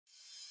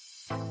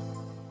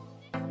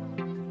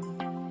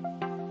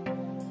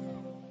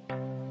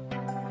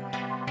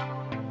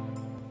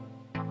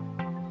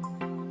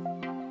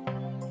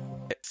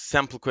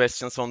sample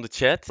questions on the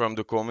chat from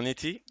the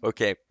community.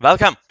 Okay,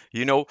 welcome.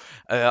 You know,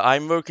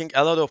 I'm working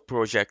a lot of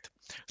project,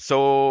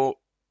 so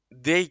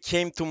they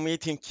came to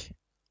meeting.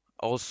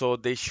 Also,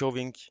 they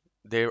showing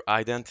their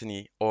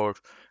identity or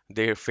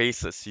their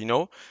faces. You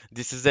know,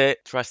 this is a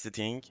trusted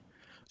thing. Yeah.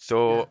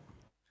 So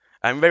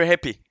I'm very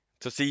happy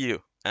to see you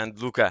and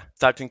Luca.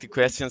 Starting the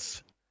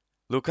questions.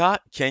 Luca,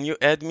 can you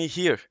add me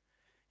here?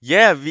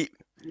 Yeah,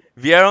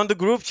 we are on the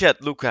group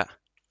chat, Luca.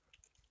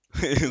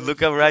 Luca Just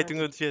join writing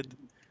it. on chat.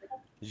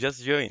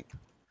 Just join.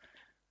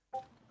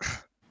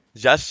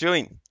 Just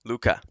join,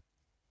 Luca.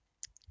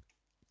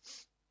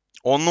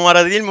 10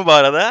 numara değil mi bu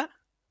arada?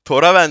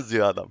 Thor'a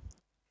benziyor adam.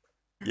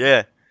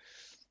 Yeah.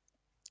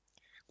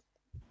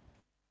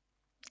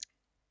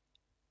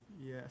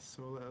 Yeah.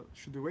 So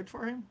should we wait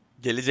for him?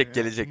 Gelecek Yeah, I think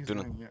gelecek he's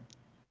durun. joining.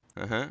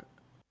 Yeah. Hı hı.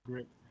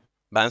 Great.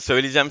 Ben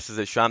söyleyeceğim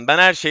size şu an. Ben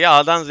her şeyi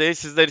A'dan Z'ye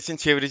sizler için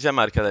çevireceğim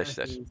Yeah.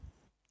 arkadaşlar.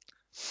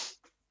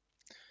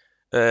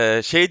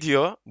 Şey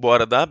diyor bu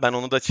arada ben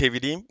onu da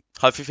çevireyim.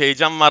 Hafif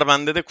heyecan var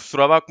bende de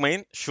kusura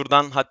bakmayın.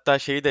 Şuradan hatta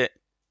şeyi de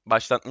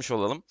başlatmış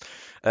olalım.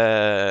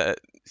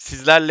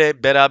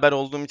 Sizlerle beraber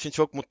olduğum için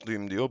çok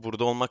mutluyum diyor.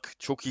 Burada olmak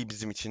çok iyi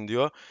bizim için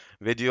diyor.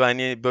 Ve diyor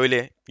hani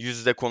böyle yüz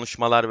yüze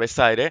konuşmalar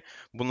vesaire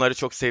bunları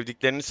çok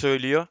sevdiklerini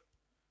söylüyor.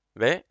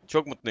 Ve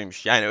çok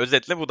mutluymuş. Yani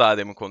özetle bu daha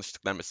demin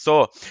konuştuklarımız.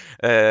 So,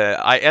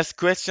 I ask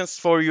questions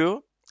for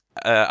you.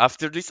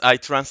 After this, I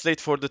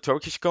translate for the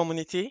Turkish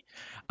community.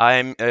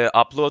 I'm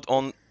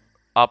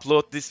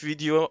upload this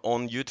video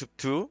on YouTube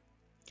too.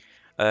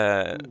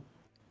 Uh,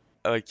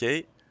 Cool. okay.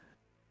 Yeah.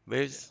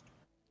 Where's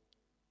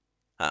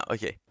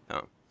okay.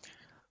 Tamam.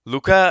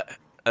 Luca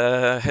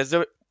has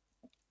a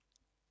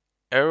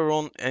error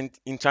on an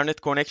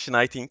internet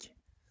connection, I think.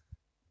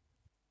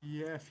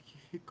 Yeah.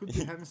 He could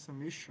be having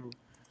some issue,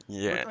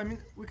 Yeah. but I mean,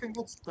 we can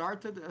get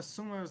started as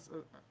soon as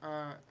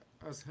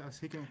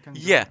he can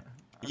Yeah. join.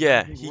 As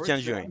Yeah, he he works can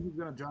there, join. he's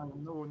gonna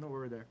join. No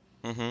worry there.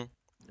 Mhm.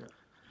 Yeah.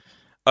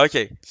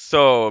 Okay,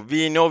 so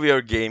we know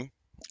your game.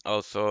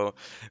 Also,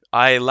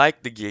 I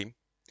like the game.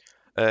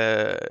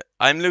 Uh,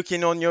 I'm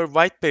looking on your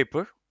white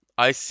paper.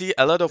 I see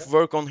a lot of Yeah.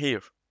 work on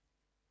here.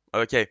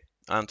 Okay,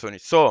 Anthony.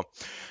 So,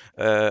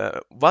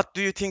 what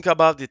do you think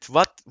about it?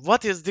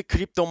 What is the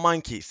crypto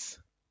monkeys?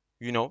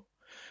 You know?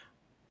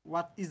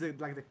 What is the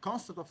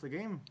concept of the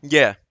game?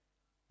 Yeah,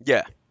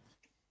 yeah.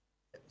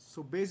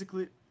 So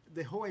basically,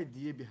 the whole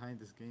idea behind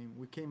this game,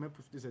 we came up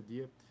with this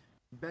idea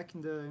back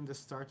in the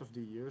start of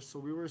the year. So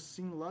we were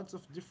seeing lots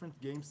of different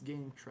games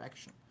gaining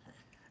traction.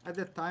 At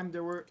that time,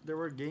 there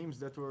were games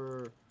that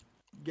were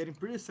getting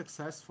pretty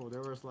successful.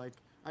 There was like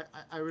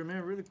I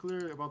remember really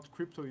clear about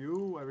Crypto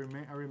U. I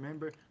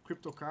remember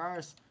Crypto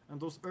Cars and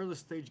those early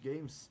stage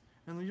games.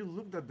 And when you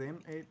looked at them,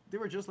 they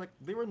were just like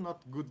they were not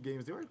good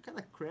games. They were kind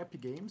of crappy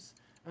games,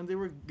 and they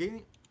were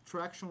gaining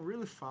traction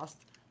really fast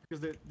because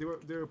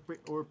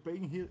were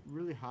paying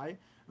really high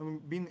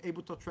and being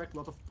able to attract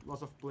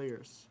lots of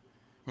players.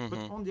 But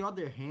Mhm. on the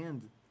other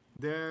hand,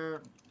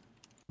 their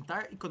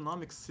entire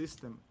economic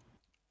system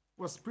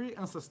was pretty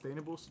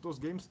unsustainable. So those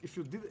games, if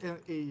you did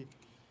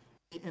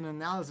an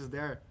analysis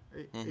there,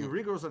 a Mhm.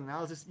 rigorous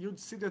analysis, you'd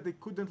see that they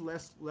couldn't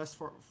last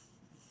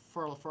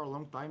for a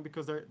long time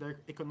because their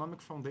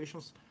economic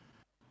foundations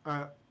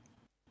uh,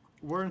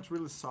 weren't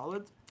really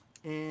solid,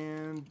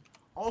 and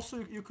also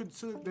you could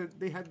see that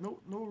they had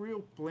no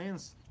real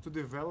plans to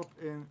develop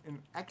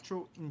an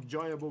actual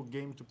enjoyable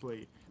game to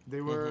play. They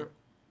Mhm. were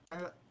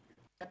uh,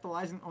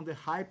 capitalizing on the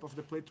hype of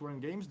the play to earn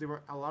games. They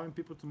were allowing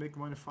people to make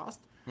money fast,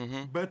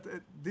 Mhm. but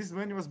this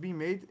money was being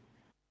made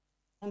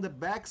on the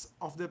backs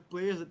of the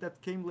players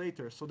that came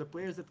later. So the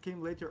players that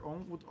came later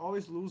on would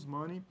always lose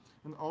money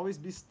and always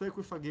be stuck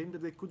with a game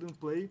that they couldn't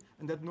play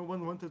and that no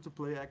one wanted to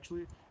play.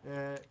 Actually,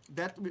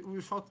 that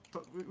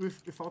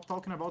without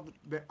talking about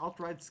the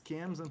outright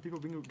scams and people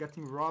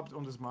getting robbed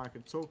on this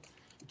market. So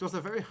it was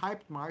a very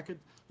hyped market,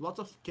 lots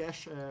of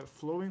cash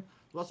flowing,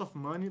 lots of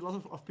money,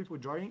 lots of people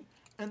joining,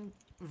 and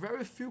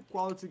very few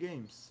quality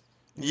games.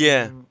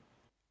 Yeah. And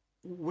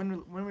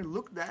when we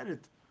looked at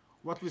it,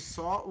 what we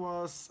saw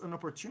was an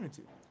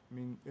opportunity. I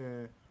mean,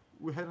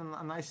 we had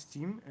a nice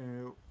team.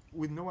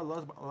 We know a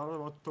lot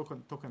about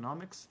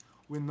tokenomics.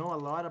 We know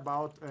a lot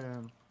about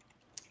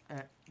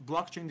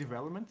blockchain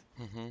development,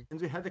 Mhm. and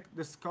we had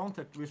this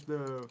contact with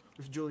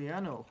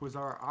Giuliano, who is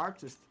our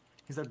artist.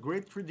 He's a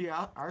great 3D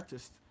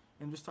artist,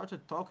 and we started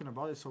talking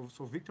about it.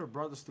 So Victor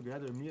brought us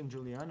together, me and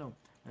Giuliano.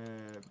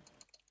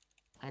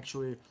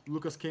 Actually,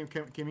 Lucas came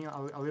in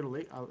a little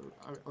late,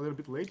 a little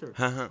bit later.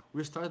 Haha.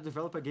 We started to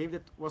develop a game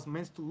that was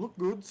meant to look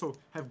good, so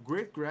have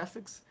great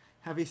graphics,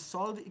 have a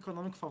solid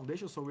economic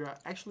foundation. So we are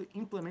actually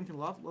implementing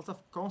lots of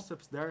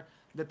concepts there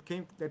that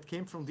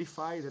came from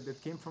DeFi,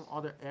 that came from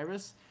other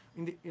areas.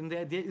 And the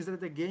idea is that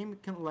the game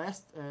can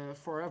last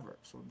forever.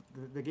 So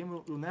the game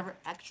will never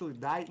actually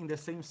die in the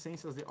same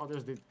sense as the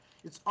others did.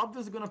 It's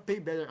obviously gonna pay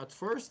better at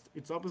first.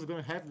 It's obviously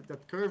gonna have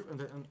that curve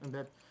and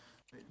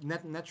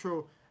that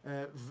natural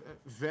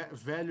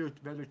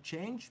value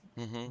change,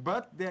 Mhm.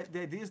 but the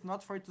idea is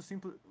not for it to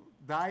simply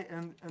die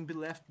and be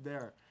left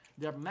there.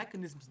 There are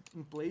mechanisms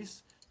in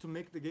place to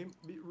make the game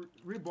be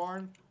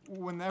reborn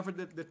whenever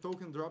the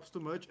token drops too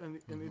much and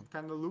it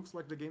kind of looks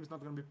like the game is not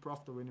going to be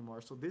profitable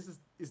anymore. So this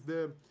is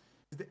the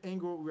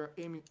angle we are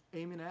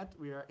aiming at.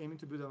 We are aiming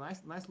to build a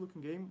nice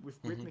looking game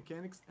with great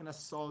mechanics and a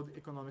solid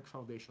economic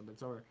foundation.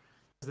 That's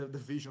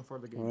the vision for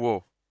the game.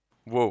 Wow.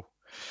 Wow.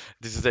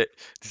 This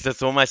is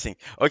so much thing.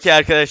 Okay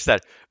arkadaşlar,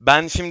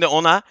 ben şimdi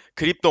ona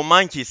Crypto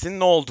Monkeys'in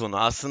ne olduğunu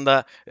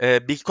aslında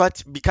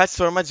birkaç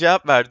soruma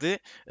cevap verdi.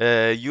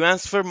 You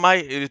answer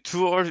my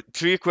two or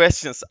three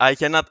questions. I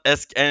cannot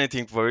ask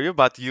anything for you,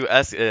 but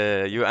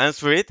you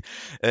answer it.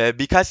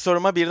 Birkaç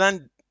soruma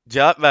birden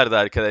cevap verdi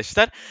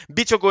arkadaşlar.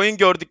 Birçok oyun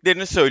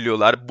gördüklerini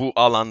söylüyorlar bu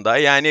alanda.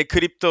 Yani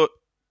kripto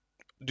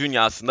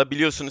dünyasında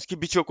biliyorsunuz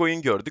ki birçok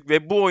oyun gördük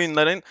ve bu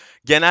oyunların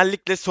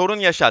genellikle sorun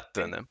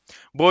yaşattığını,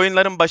 bu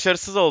oyunların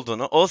başarısız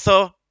olduğunu.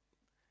 Also,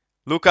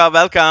 Luca,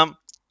 welcome.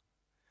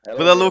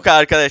 Bu da Luca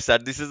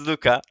arkadaşlar. This is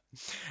Luca.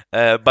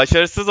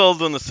 Başarısız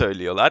olduğunu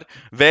söylüyorlar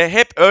ve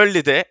hep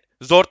early'de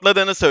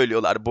zortladığını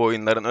söylüyorlar bu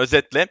oyunların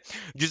özetle.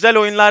 Güzel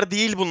oyunlar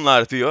değil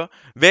bunlar diyor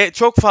ve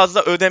çok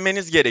fazla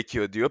ödemeniz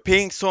gerekiyor diyor.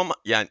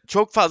 Yani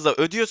çok fazla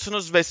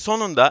ödüyorsunuz ve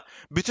sonunda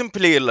bütün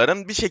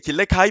player'ların bir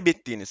şekilde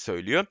kaybettiğini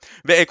söylüyor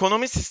ve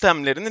ekonomi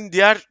sistemlerinin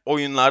diğer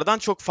oyunlardan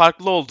çok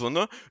farklı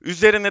olduğunu,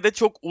 üzerine de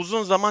çok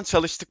uzun zaman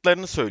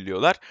çalıştıklarını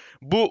söylüyorlar.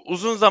 Bu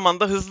uzun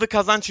zamanda hızlı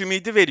kazanç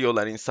ümidi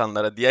veriyorlar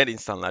insanlara,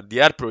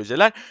 diğer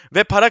projeler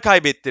ve para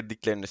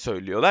kaybettirdiklerini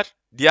söylüyorlar.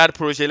 Diğer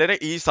projelere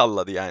iyi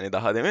salladı yani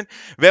daha demin.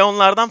 Ve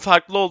onlardan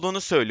farklı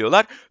olduğunu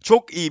söylüyorlar.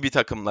 Çok iyi bir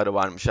takımları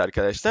varmış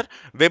arkadaşlar.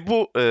 Ve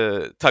bu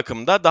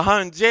takımda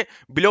daha önce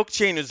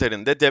blockchain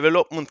üzerinde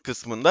development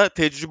kısmında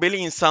tecrübeli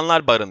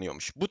insanlar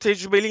barınıyormuş. Bu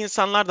tecrübeli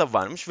insanlar da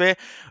varmış ve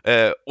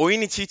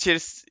oyun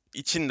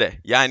içinde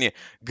yani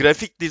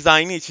grafik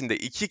dizaynı içinde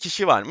 2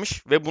 kişi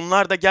varmış ve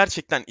bunlar da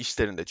gerçekten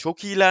işlerinde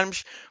çok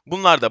iyilermiş.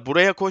 Bunlar da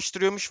buraya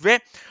koşturuyormuş ve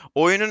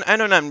oyunun en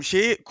önemli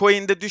şeyi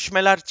coin'de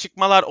düşmeler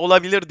çıkmalar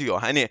olabilir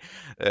diyor. Hani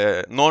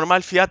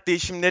normal fiyat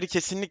değişimleri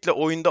kesinlikle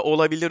oyunda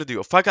olabilir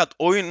diyor. Fakat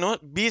oyunu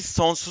biz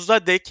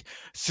sonsuza dek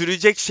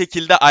sürecek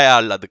şekilde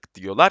ayarladık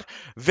diyorlar.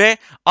 Ve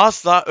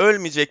asla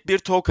ölmeyecek bir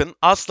token,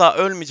 asla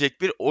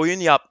ölmeyecek bir oyun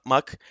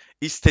yapmak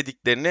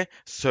istediklerini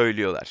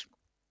söylüyorlar.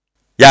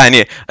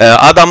 Yani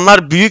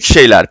adamlar büyük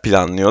şeyler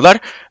planlıyorlar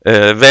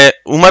ve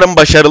umarım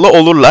başarılı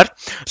olurlar.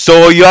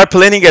 So you are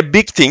planning a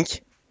big thing,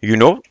 you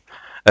know,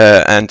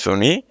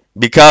 Anthony,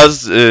 because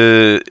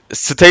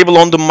stable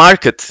on the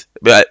market.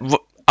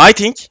 I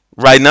think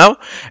right now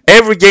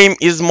every game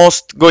is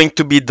most going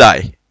to be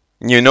die,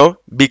 you know,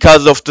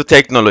 because of the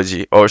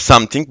technology or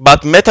something.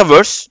 But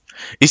Metaverse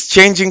is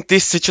changing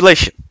this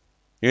situation,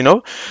 you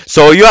know.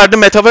 So you are the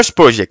Metaverse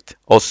project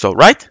also,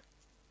 right?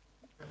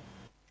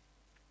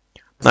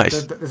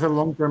 Nice. That's a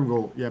long-term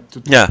goal. Yeah,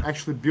 to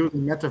actually build a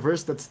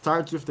metaverse that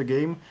starts with the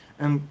game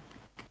and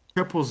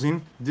couples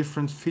in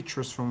different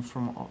features from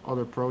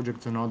other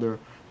projects and other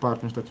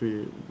partners that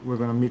we're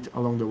gonna meet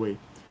along the way.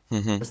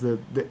 That's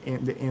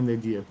the end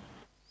idea.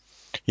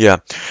 Ya,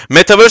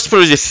 Metaverse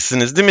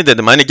projesisiniz değil mi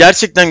dedim. Hani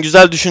gerçekten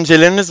güzel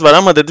düşünceleriniz var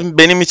ama dedim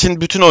benim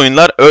için bütün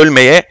oyunlar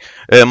ölmeye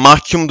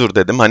mahkumdur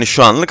dedim. Hani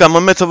şu anlık ama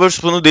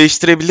Metaverse bunu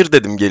değiştirebilir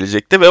dedim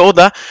gelecekte ve o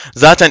da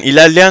zaten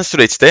ilerleyen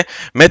süreçte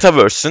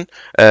Metaverse'ün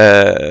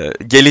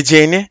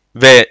geleceğini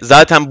ve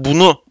zaten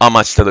bunu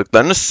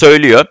amaçladıklarını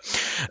söylüyor.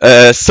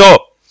 So,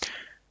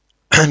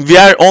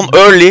 we are on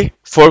early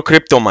for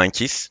Crypto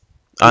Monkeys,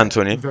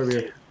 Anthony.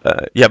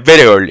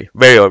 Very early,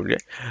 very early.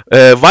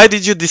 Why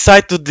did you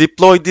decide to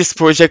deploy this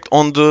project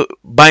on the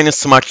Binance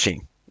Smart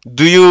Chain?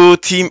 Do you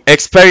team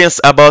experience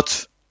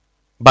about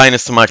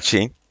Binance Smart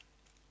Chain?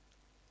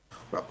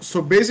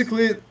 So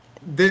basically,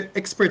 the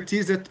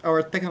expertise that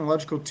our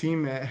technological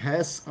team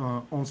has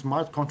on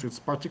smart contracts,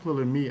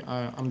 particularly me,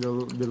 I'm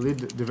the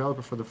lead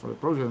developer for the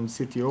project and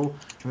CTO,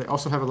 and I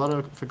also have a lot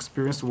of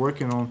experience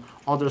working on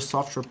other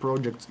software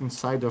projects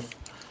inside of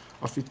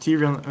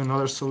Ethereum and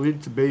other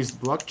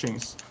Solidity-based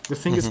blockchains. The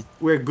thing is,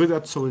 we're good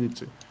at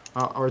Solidity.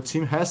 Our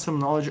team has some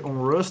knowledge on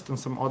Rust and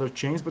some other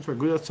chains, but we're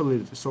good at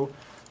Solidity. So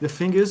the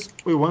thing is,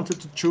 we wanted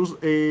to choose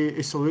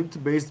a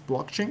Solidity-based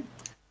blockchain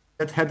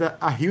that had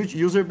a huge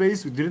user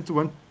base. We didn't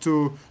want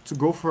to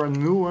go for a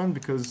new one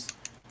because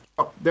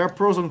there are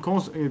pros and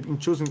cons in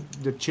choosing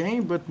the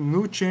chain, but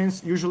new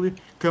chains usually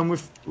come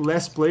with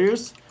less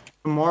players,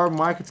 more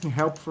marketing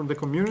help from the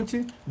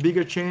community.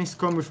 Bigger chains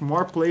come with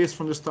more players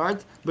from the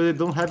start, but they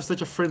don't have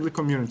such a friendly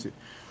community.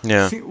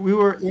 Yeah. See, we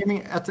were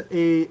aiming at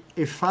a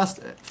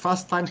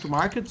fast time to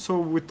market, so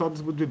we thought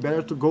it would be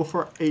better to go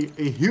for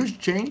a huge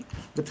chain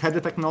that had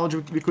the technology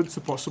we could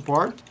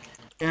support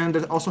and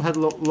that also had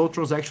low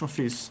transaction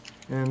fees.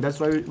 And that's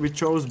why we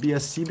chose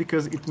BSC,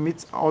 because it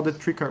meets all the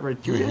three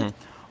criteria.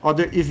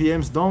 Other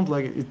EVMs don't,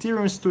 like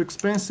Ethereum is too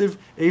expensive,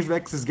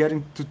 AVAX is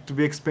getting to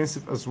be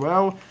expensive as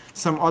well.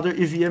 Some other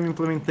EVM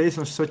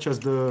implementations such as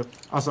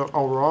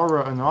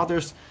Aurora and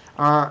others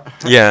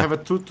have a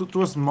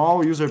too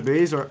small user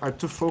base or are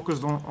too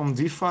focused on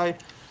DeFi.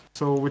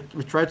 So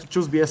we try to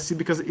choose BSC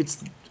because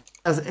it's,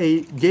 as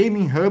a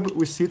gaming hub,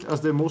 we see it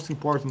as the most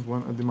important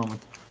one at the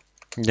moment.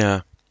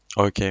 Yeah,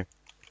 okay.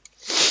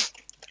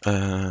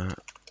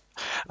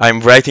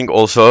 I'm writing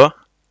also.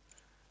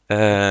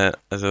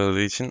 Az olduğu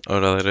için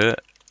oraları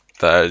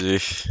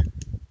tercih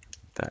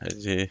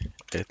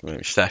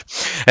etmemişler.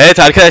 Evet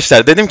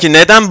arkadaşlar, dedim ki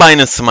neden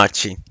Binance Smart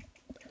Chain?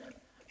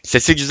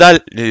 Sesi güzel,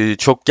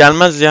 çok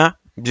gelmez ya.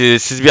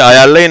 Siz bir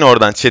ayarlayın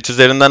oradan, chat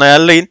üzerinden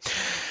ayarlayın.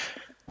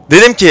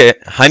 Dedim ki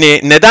hani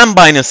neden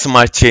Binance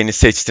Smart Chain'i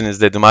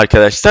seçtiniz dedim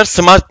arkadaşlar.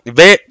 Smart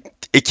ve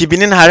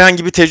ekibinin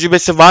herhangi bir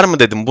tecrübesi var mı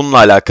dedim bununla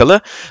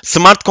alakalı.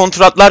 Smart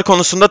kontratlar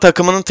konusunda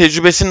takımının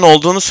tecrübesinin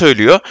olduğunu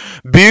söylüyor.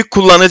 Büyük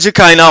kullanıcı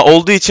kaynağı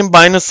olduğu için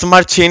Binance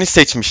Smart Chain'i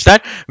seçmişler.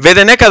 Ve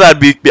de ne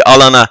kadar büyük bir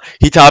alana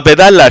hitap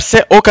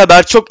ederlerse o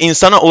kadar çok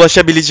insana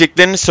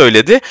ulaşabileceklerini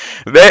söyledi.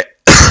 Ve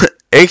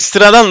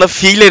ekstradan da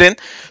fiillerin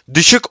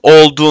düşük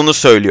olduğunu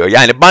söylüyor.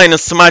 Yani Binance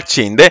Smart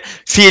Chain'de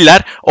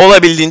fiiller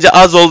olabildiğince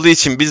az olduğu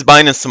için biz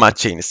Binance Smart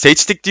Chain'i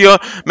seçtik diyor.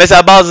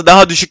 Mesela bazı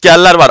daha düşük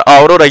yerler var,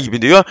 Aurora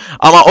gibi diyor.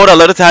 Ama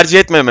oraları tercih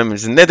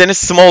etmememizin nedeni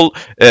small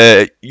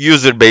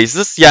user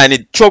bases.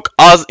 Yani çok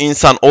az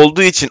insan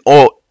olduğu için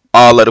o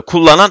ağları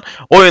kullanan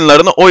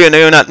oyunlarını o yöne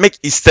yöneltmek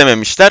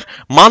istememişler.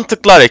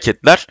 Mantıklı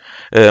hareketler.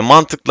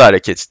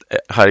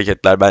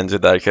 Hareketler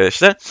bence de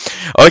arkadaşlar.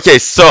 Okay,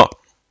 so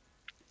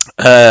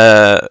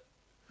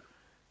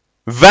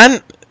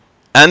when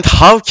and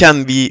how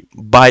can we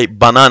buy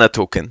banana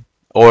token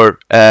or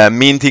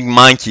minting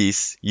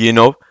monkeys, you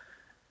know?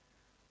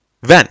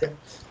 When?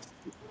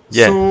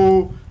 Yeah.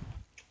 So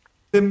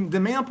the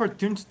main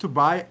opportunity to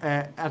buy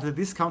at a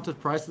discounted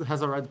price that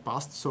has already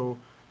passed. So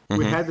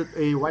we had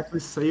a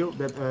whitelist sale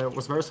that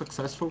was very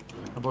successful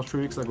about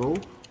 3 weeks ago.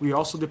 We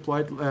also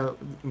deployed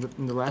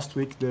in the last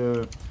week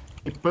a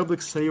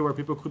public sale where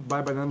people could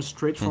buy bananas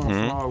straight from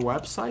our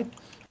website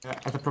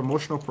at a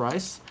promotional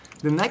price.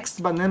 The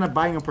next banana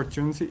buying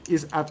opportunity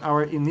is at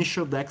our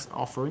initial DEX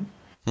offering.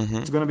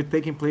 It's going to be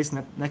taking place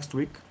next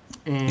week.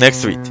 And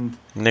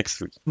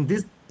Next week.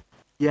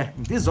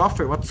 in this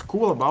offer, what's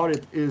cool about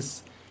it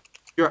is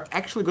you're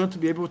actually going to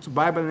be able to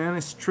buy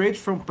bananas straight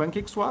from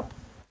PancakeSwap.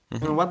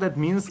 And what that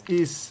means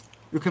is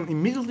you can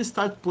immediately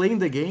start playing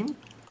the game,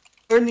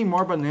 earning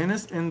more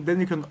bananas, and then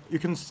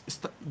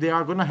they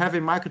are going to have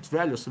a market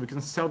value, so we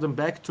can sell them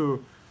back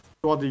to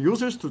other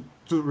users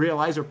to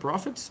realize your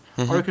profits,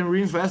 or you can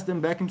reinvest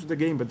them back into the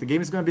game. But the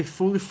game is going to be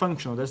fully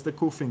functional. That's the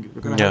cool thing.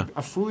 You're going to have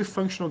a fully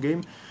functional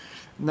game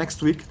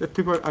next week that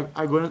people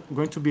are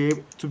going to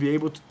be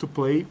able to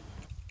play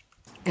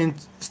and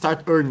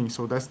start earning.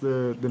 So that's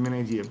the main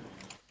idea.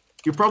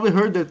 You probably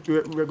heard that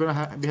we're going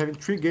to be having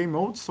 3 game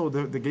modes. So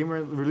the game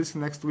we're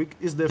releasing next week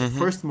is the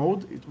first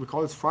mode. We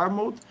call it Farm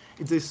Mode.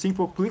 It's a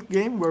simple click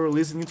game. We're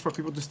releasing it for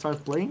people to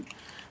start playing.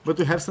 But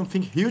we have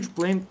something huge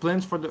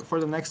planned for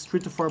the next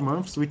 3 to 4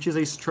 months, which is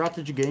a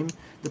strategy game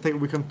that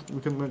we can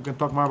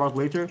talk more about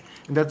later,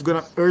 and that's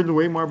gonna earn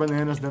way more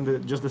bananas than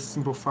just the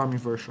simple farming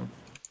version.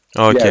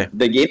 Okay.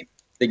 Yeah,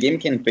 the game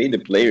can pay the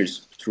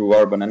players through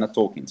our banana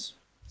tokens,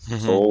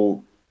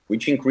 so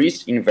which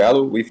increase in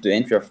value with the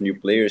entry of new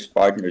players,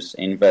 partners,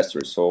 and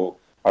investors. So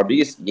our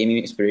biggest gaming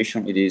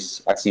inspiration it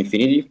is Axie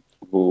Infinity,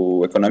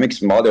 whose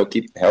economics model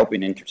keep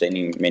helping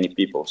entertaining many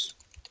peoples.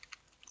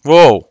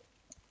 Whoa.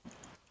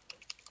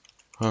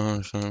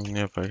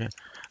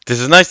 This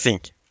is a nice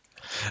thing.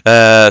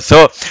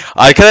 So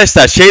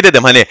arkadaşlar şey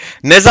dedim hani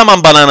ne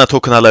zaman banana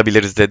token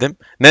alabiliriz dedim.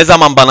 Ne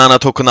zaman banana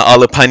token'ı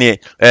alıp hani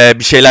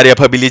bir şeyler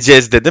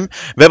yapabileceğiz dedim.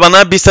 Ve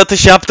bana bir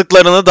satış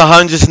yaptıklarını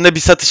daha öncesinde bir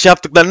satış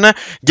yaptıklarını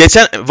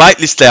geçen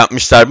whitelist'le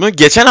yapmışlar bunu.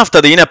 Geçen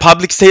hafta da yine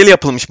public sale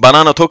yapılmış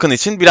banana token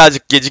için.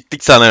 Birazcık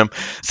geciktik sanırım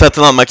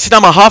satın almak için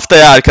ama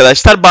haftaya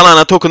arkadaşlar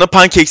banana token'ı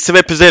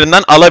PancakeSwap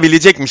üzerinden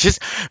alabilecekmişiz.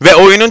 Ve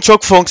oyunun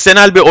çok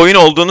fonksiyonel bir oyun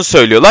olduğunu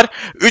söylüyorlar.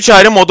 3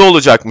 ayrı modu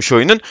olacakmış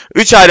oyunun.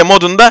 3 ayrı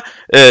modunda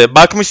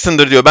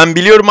bakmışsındır diyor. Ben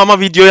biliyorum ama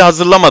videoyu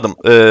hazırlamadım.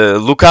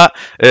 Luka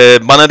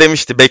bana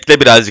demişti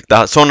bekle birazcık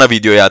daha sonra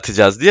videoya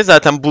atacağız diye.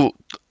 Zaten bu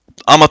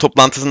ama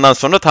toplantısından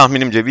sonra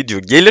tahminimce video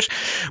gelir.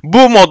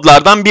 Bu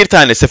modlardan bir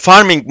tanesi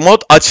Farming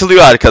mod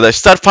açılıyor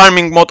arkadaşlar.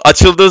 Farming mod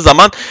açıldığı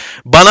zaman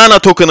banana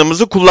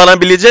token'ımızı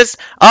kullanabileceğiz.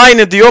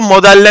 Aynı diyor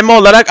modelleme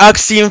olarak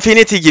Axie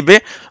Infinity gibi.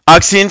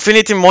 Axie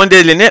Infinity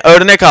modelini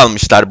örnek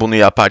almışlar bunu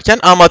yaparken.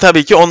 Ama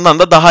tabii ki ondan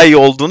da daha iyi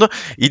olduğunu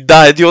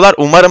iddia ediyorlar.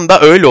 Umarım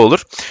da öyle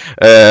olur.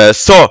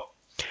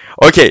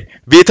 Okay,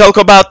 we talk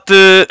about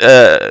the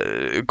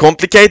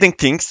complicating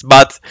things,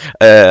 but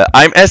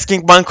I'm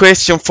asking one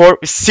question for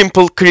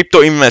simple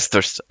crypto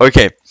investors.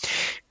 Okay,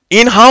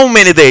 in how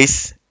many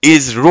days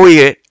is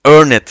ROI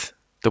earned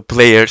to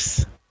players?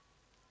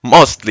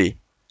 Mostly.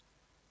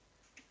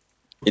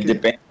 It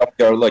depends on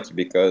your luck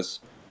because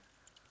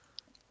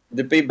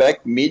the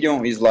payback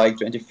medium is like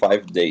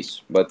 25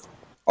 days, but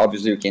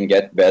obviously you can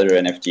get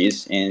better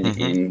NFTs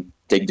and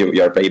take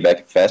your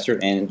payback faster,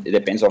 and it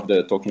depends on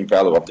the token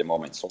value of the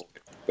moment. So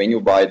when you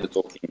buy the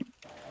token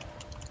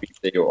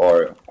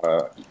or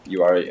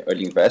you are an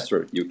early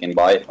investor, you can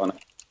buy on a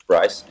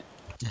price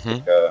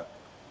and take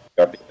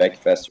your payback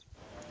faster.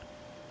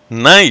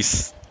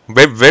 Nice.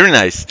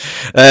 Very nice.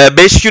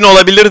 5 gün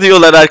olabilir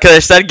diyorlar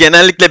arkadaşlar.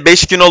 Genellikle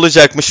 5 gün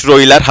olacakmış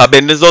ROI'ler.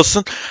 Haberiniz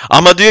olsun.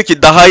 Ama diyor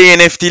ki daha iyi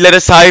NFT'lere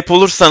sahip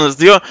olursanız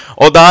diyor,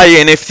 o daha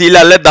iyi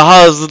NFT'lerle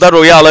daha hızlı da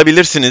ROI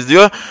alabilirsiniz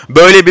diyor.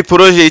 Böyle bir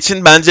proje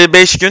için bence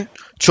 5 gün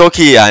çok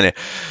iyi yani.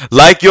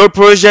 Like your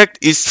project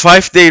is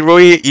 5 day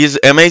ROI is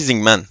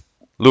amazing man.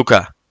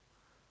 Luca.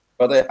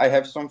 But I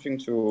have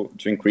something to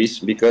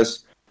increase because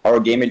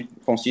our game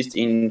consists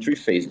in 3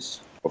 phases.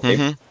 Okay.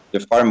 The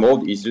farm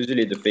mode is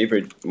usually the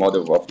favorite mode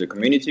of the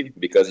community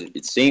because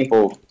it's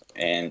simple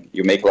and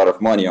you make a lot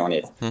of money on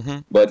it.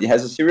 But it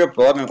has a serious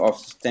problem of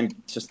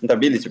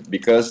sustainability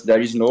because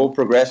there is no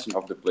progression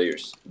of the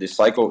players. The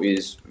cycle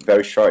is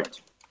very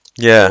short.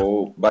 Yeah.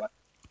 So, but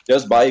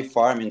just buy,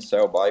 farm and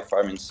sell, buy,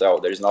 farm and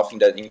sell. There is nothing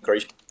that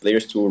encourages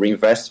players to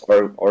reinvest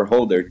or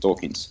hold their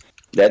tokens.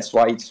 That's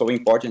why it's so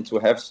important to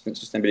have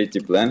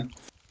sustainability plan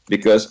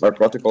because our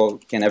protocol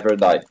can never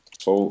die.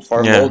 So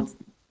farm mode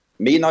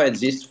may not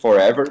exist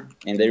forever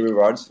and the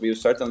rewards will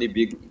certainly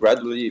be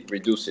gradually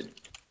reduced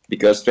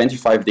because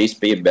 25 days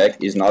payback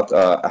is not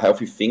a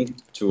healthy thing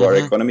to our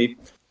economy.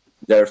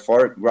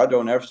 Therefore,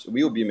 gradual nerfs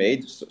will be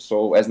made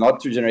so as not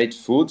to generate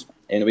food,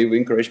 and we will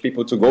encourage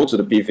people to go to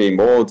the PvE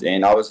mode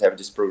and always have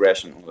this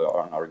progression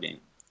on our game.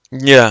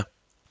 Yeah,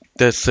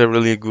 that's a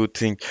really good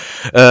thing.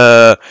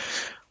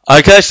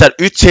 Arkadaşlar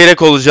 3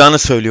 çeyrek olacağını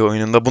söylüyor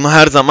oyununda. Bunu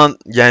her zaman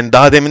yani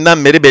daha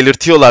deminden beri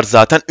belirtiyorlar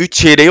zaten. 3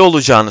 çeyreği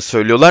olacağını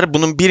söylüyorlar.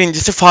 Bunun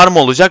birincisi farm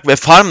olacak ve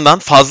farmdan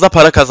fazla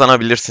para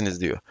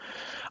kazanabilirsiniz diyor.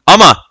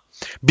 Ama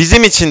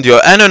bizim için diyor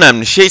en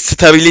önemli şey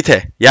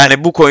stabilite.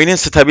 Yani bu coin'in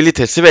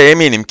stabilitesi ve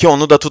eminim ki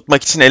onu da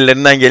tutmak için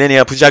ellerinden geleni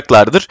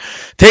yapacaklardır.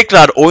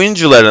 Tekrar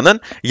oyuncularının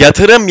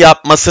yatırım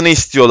yapmasını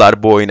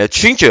istiyorlar bu oyuna.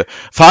 Çünkü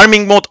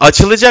farming mod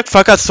açılacak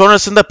fakat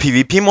sonrasında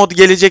PvP mod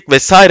gelecek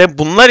vesaire.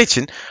 Bunlar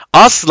için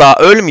asla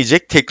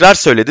ölmeyecek. Tekrar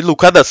söyledi,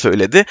 Luca da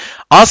söyledi.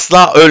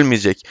 Asla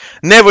ölmeyecek.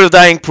 Never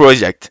dying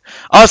project.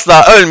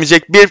 Asla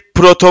ölmeyecek bir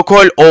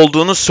protokol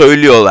olduğunu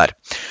söylüyorlar.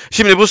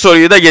 Şimdi bu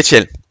soruyu da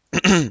geçelim.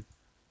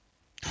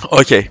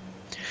 Okay.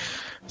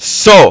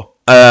 So,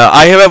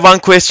 I have one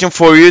question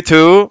for you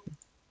too.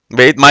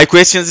 Wait, my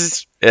questions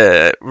is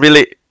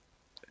really...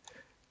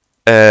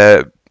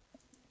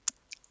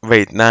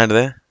 wait,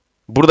 nerede?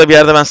 Burada bir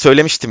yerde ben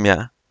söylemiştim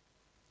ya.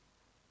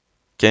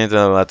 Geç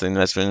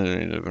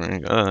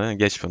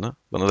bunu.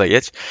 Bunu da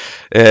geç.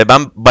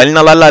 Ben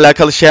balinalarla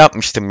alakalı şey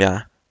yapmıştım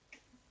ya.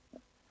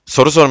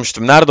 Soru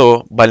sormuştum. Nerede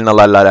o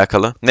balinalarla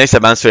alakalı?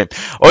 Neyse ben söyleyeyim.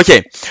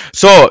 Okay.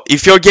 So,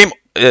 if your game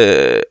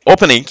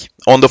opening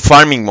on the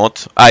farming mode,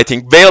 I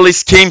think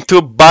whales came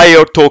to buy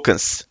your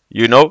tokens,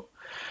 you know,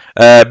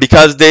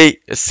 because they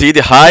see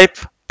the hype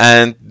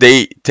and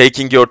they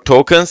taking your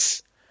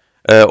tokens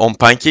on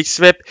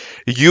PancakeSwap.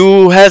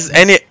 You has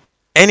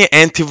any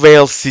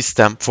anti-whale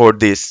system for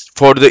this,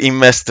 for the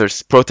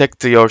investors,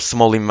 protect your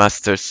small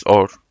investors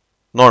or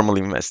normal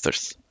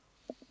investors?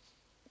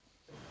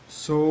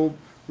 So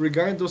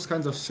regarding those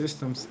kinds of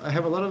systems, I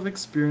have a lot of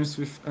experience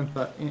with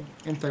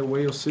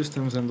anti-whale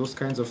systems and those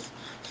kinds of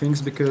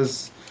things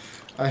because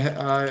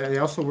I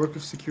also work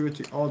with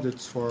security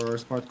audits for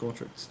smart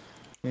contracts.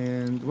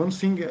 And one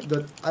thing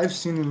that I've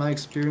seen in my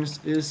experience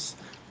is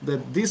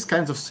that these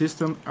kinds of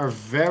systems are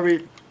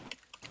very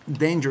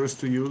dangerous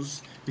to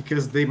use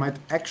because they might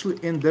actually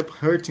end up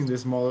hurting the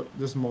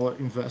smaller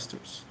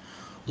investors.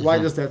 Why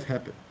does that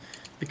happen?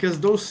 Because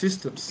those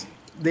systems,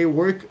 they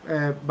work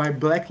by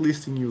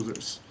blacklisting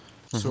users.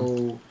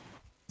 So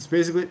it's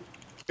basically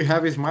we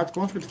have a smart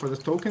contract for the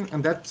token,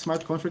 and that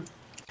smart contract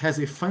has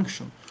a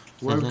function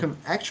where you can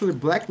actually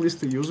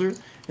blacklist the user,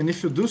 and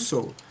if you do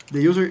so,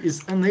 the user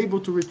is unable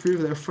to retrieve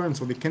their funds,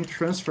 so they can't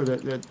transfer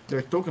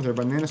their tokens, their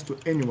bananas to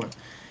anyone.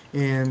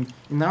 And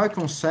in our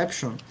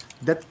conception,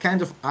 that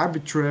kind of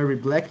arbitrary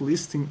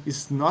blacklisting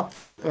is not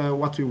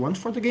what we want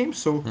for the game.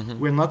 So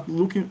we're not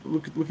looking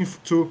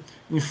to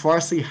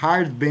enforce a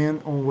hard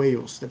ban on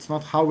whales. That's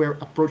not how we're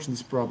approaching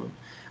this problem.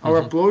 Our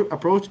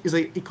approach is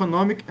an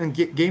economic and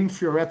game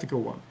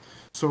theoretical one.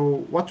 So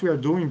what we are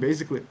doing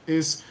basically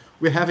is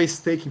we have a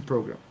staking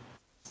program.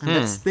 And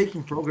that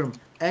staking program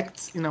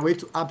acts in a way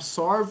to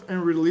absorb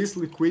and release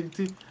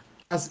liquidity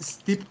as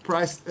steep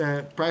price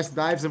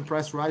dives and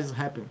price rises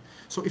happen.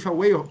 So if a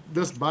whale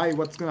does buy,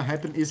 what's going to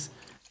happen is,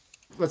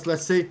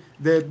 let's say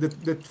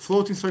the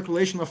floating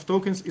circulation of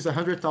tokens is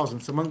 100,000.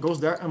 Someone goes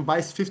there and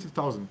buys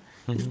 50,000.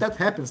 If that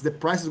happens, the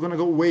price is going to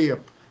go way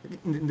up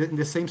in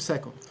the same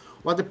second.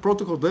 What the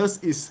protocol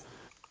does is,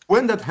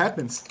 when that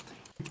happens,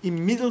 it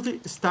immediately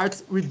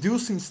starts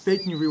reducing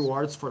staking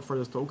rewards for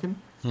the token.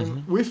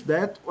 And with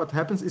that, what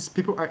happens is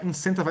people are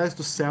incentivized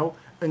to sell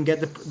and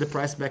get the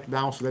price back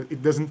down so that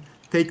it doesn't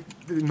take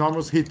the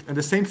enormous hit. And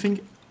the same thing,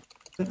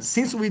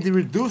 since we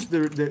reduce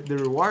the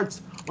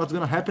rewards, what's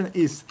going to happen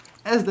is,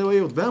 as the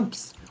whale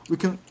dumps, we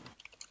can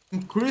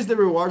increase the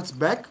rewards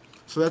back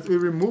so that we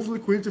remove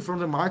liquidity from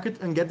the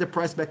market and get the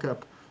price back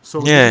up.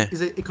 So this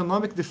is an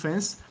economic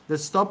defense that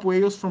stops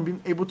whales from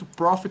being able to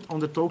profit on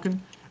the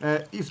token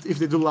if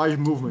they do large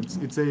movements.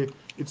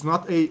 It's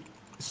not a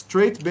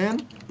straight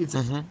ban. It's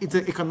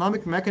an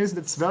economic mechanism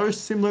that's very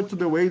similar to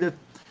the way that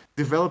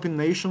developing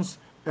nations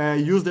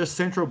use their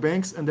central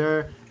banks and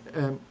their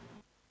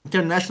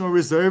international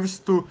reserves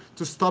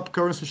to stop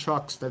currency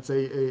shocks. That's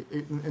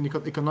an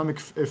economic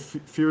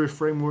theory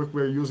framework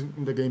we're using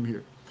in the game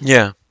here.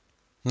 Yeah.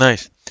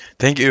 Nice.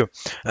 Thank you.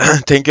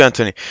 Thank you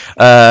Anthony.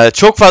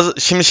 Çok fazla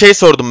şimdi şey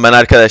sordum ben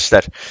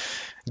arkadaşlar.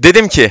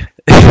 Dedim ki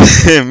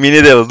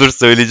Mini Devil dur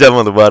söyleyeceğim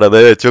onu bu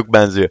arada. Evet çok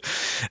benziyor.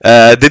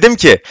 Dedim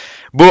ki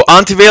bu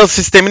anti-whale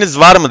sisteminiz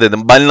var mı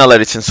dedim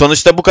balinalar için.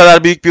 Sonuçta bu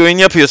kadar büyük bir oyun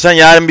yapıyorsan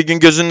yarın bir gün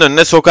gözünün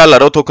önüne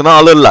sokarlar. O token'ı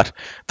alırlar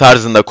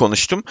tarzında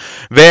konuştum.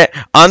 Ve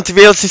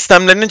anti-whale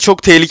sistemlerinin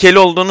çok tehlikeli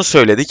olduğunu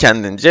söyledi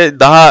kendince.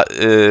 Daha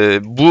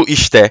bu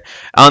işte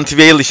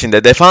anti-whale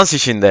işinde, defans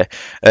işinde,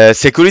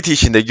 security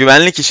işinde,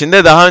 güvenlik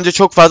işinde daha önce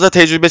çok fazla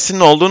tecrübesinin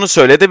olduğunu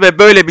söyledi. Ve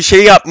böyle bir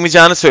şey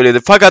yapmayacağını söyledi.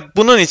 Fakat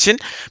bunun için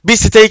bir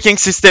staking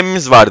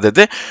sistemimiz var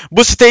dedi.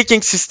 Bu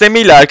staking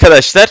sistemiyle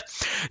arkadaşlar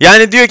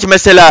yani diyor ki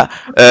mesela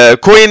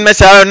coin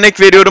mesela örnek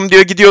veriyorum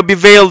diyor gidiyor bir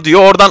whale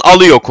diyor oradan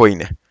alıyor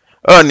coin'i.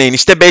 Örneğin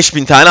işte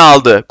 5000 tane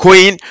aldı.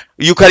 Coin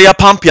yukarıya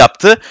pump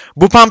yaptı.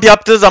 Bu pump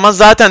yaptığı zaman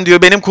zaten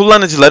diyor benim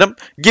kullanıcılarım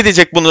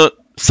gidecek bunu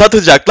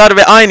satacaklar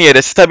ve aynı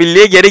yere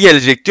stabilliğe geri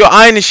gelecek diyor.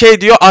 Aynı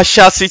şey diyor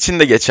aşağısı için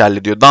de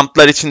geçerli diyor.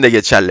 Dumplar için de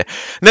geçerli.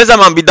 Ne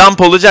zaman bir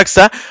dump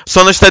olacaksa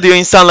sonuçta diyor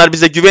insanlar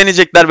bize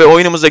güvenecekler ve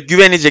oyunumuza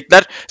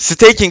güvenecekler.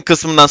 Staking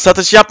kısmından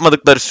satış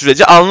yapmadıkları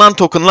sürece alınan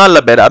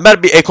tokenlarla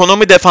beraber bir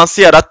ekonomi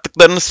defansı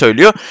yarattıklarını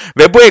söylüyor.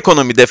 Ve bu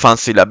ekonomi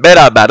defansıyla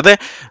beraber de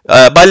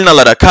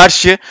balinalara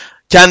karşı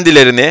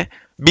kendilerini,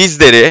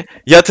 bizleri,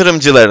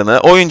 yatırımcılarını,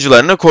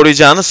 oyuncularını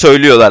koruyacağını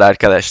söylüyorlar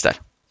arkadaşlar.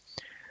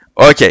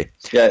 Okay.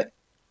 Yeah.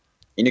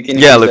 And you can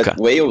Yeah, use Luca. that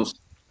whales,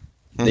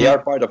 they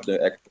are part of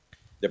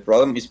the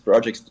problem is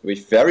projects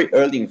with very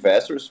early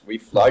investors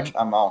with large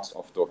amounts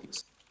of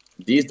tokens.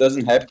 This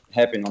doesn't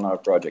happen on our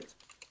project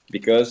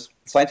because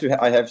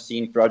scientifically I have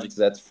seen projects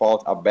that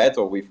fought a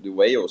battle with the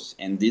whales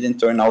and didn't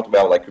turn out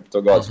well, like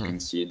Crypto Gods. You can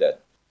see that.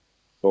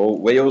 So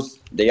whales,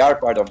 they are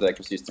part of the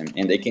ecosystem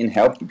and they can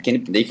help.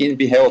 They can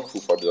be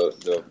helpful for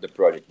the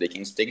project. They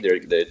can stake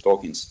their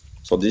tokens.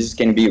 So this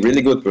can be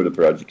really good for the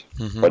project.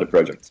 For the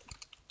project.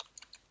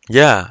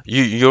 Yeah,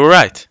 you're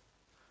right.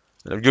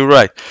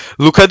 You're right.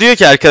 Luca diyor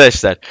ki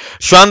arkadaşlar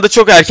şu anda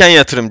çok erken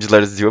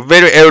yatırımcılarız diyor.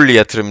 Very early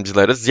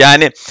yatırımcılarız.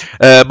 Yani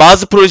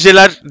bazı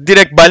projeler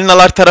direkt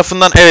balinalar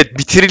tarafından evet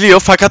bitiriliyor.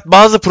 Fakat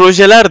bazı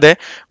projeler de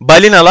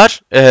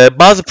balinalar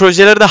bazı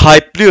projeleri de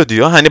hype'lıyor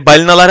diyor. Hani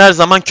balinalar her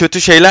zaman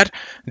kötü şeyler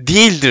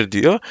değildir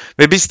diyor.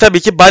 Ve biz tabii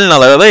ki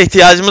balinalara da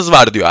ihtiyacımız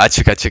var diyor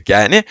açık açık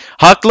yani.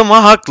 Haklı mı?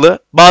 Haklı.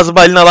 Bazı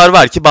balinalar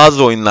var ki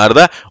bazı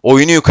oyunlarda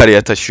oyunu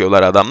yukarıya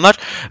taşıyorlar adamlar.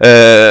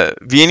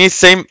 We need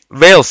same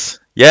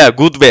whales. Yeah,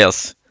 good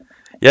whales.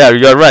 Yeah,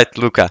 you're right,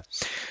 Luca.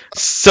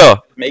 So,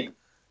 Make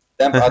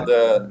them at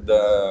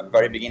the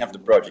very beginning of the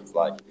project.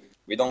 Like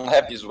we don't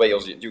have these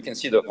whales yet. You can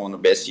see them on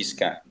the BSC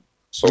scan.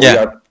 So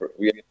Yeah.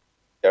 we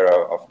are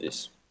aware of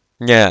this.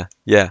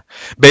 yeah.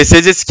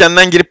 BSC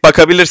scan'dan girip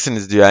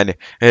bakabilirsiniz diyor yani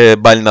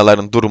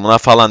balinaların durumuna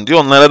falan diyor.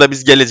 Onlara da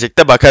biz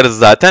gelecekte bakarız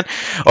zaten.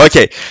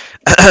 Okay.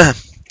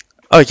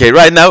 Okay,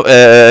 right now,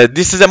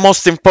 this is the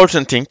most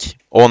important thing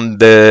on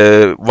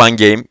the one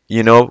game,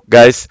 you know,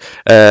 guys.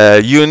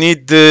 You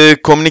need the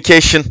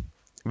communication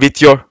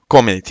with your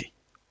community.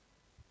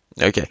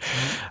 Okay.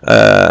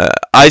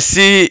 I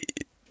see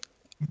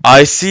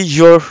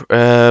you're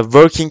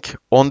working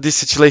on this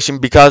situation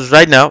because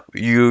right now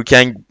you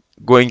came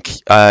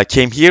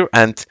here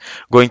and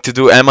going to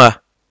do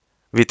Emma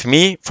with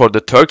me for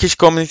the Turkish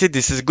community.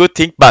 This is a good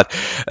thing, but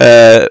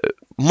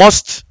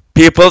most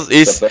people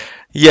is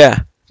yeah.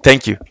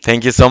 Thank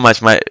you so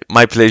much.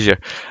 My pleasure.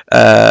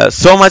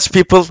 So much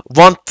people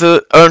want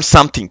to earn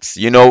something.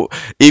 You know,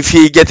 if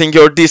he getting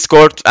your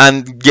Discord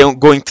and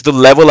going to the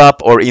level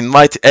up or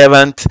invite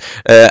event,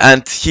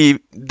 and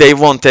they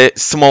want a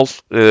small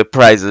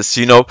prizes.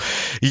 You know,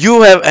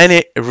 you have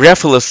any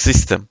referral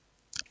system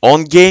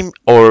on game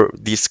or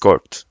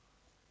Discord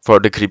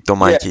for the crypto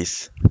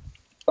monkeys?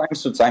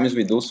 Times to times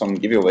we do some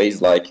giveaways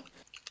like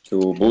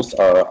to boost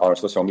our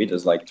social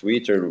medias like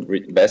Twitter,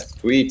 best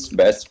tweets,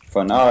 best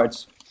fan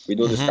arts. We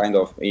do this kind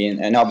of,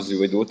 and obviously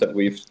we do that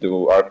with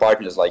our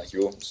partners like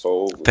you.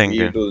 So Thank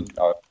you. do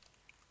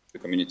the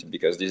community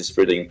because this is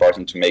pretty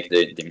important to make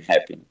them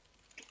happy.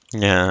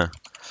 Yeah.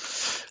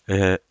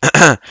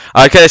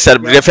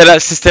 Arkadaşlar referral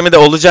sistemi de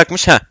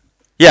olacakmış ha.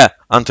 Yeah,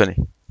 Anthony.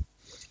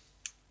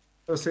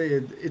 I'll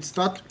say it's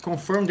not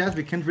confirmed yet.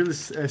 We can't really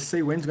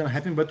say when it's gonna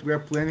happen, but we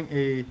are planning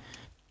a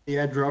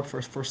airdrop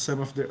for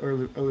some of the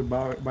early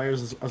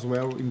buyers as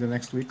well in the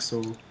next week.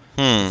 So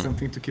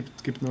something to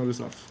keep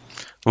notice of.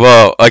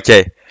 Wow,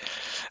 okay.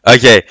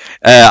 Okay.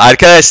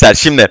 Arkadaşlar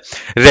şimdi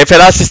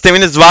referans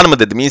sisteminiz var mı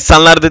dedim.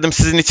 İnsanlar dedim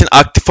sizin için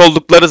aktif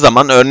oldukları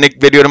zaman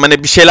örnek veriyorum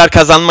hani bir şeyler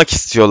kazanmak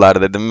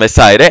istiyorlar dedim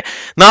vesaire.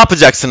 Ne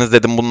yapacaksınız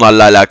dedim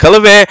bunlarla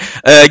alakalı ve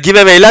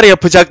giveaway'ler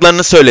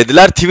yapacaklarını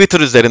söylediler. Twitter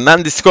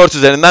üzerinden, Discord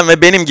üzerinden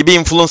ve benim gibi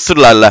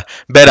influencerlarla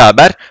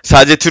beraber.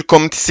 Sadece Türk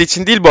komünitesi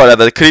için değil bu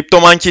arada.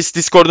 Crypto Monkeys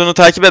Discord'unu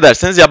takip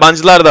ederseniz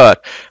yabancılar da var.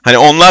 Hani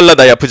onlarla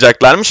da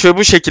yapacaklarmış ve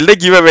bu şekilde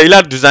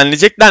giveaway'ler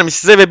düzenleyeceklermiş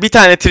size ve bir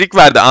tane trik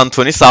verdi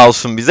Anthony sağ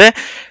olsun bize.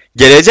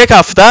 Gelecek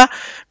hafta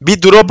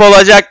bir drop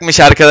olacakmış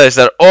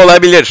arkadaşlar.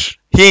 Olabilir.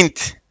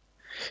 Hint.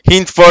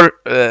 Hint for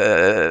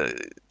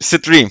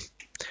stream.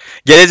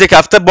 Gelecek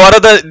hafta. Bu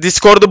arada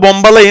Discord'u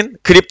bombalayın.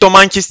 Crypto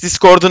Monkeys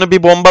Discord'unu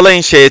bir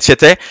bombalayın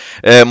chat'e.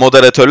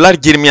 Moderatörler.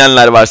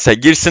 Girmeyenler varsa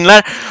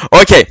girsinler.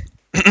 Okay.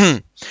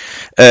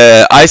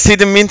 I see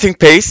the minting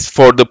pace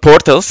for the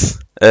portals.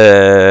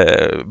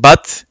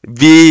 But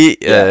we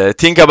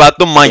think about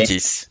the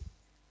monkeys.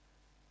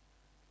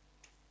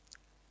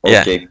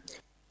 Okay. Yeah.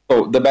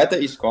 So the beta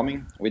is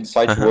coming. We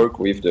decide to work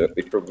with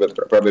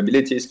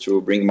probabilities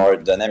to bring more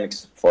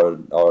dynamics for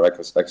our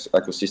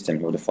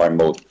ecosystem of the farm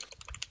mode.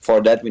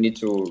 For that, we need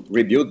to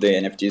rebuild the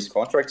NFTs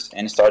contracts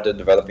and start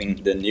developing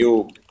the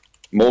new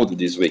mode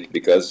this week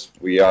because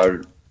we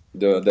are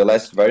the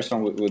last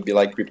version would be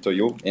like Crypto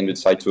U, and we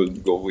decide to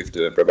go with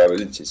the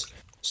probabilities.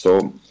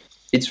 So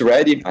it's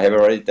ready. I have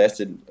already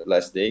tested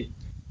last day,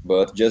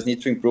 but just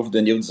need to improve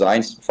the new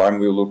designs. Farm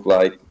will look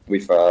like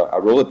with a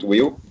rolled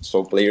wheel,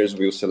 so players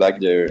will select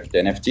the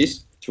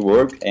NFTs to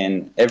work,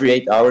 and every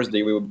 8 hours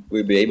they will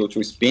be able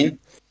to spin,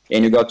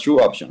 and you got two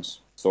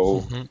options.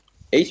 So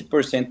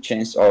 80%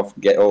 chance of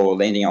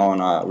landing on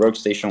a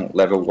workstation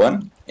level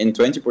 1 and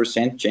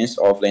 20% chance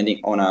of landing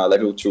on a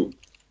level 2.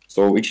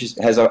 So which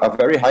has a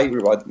very high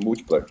reward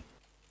multiplier.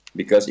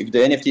 Because if the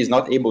NFT is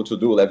not able to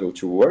do level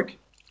 2 work,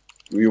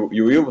 you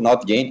will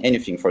not gain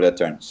anything for that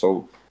turn.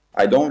 So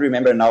I don't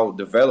remember now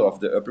the value of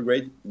the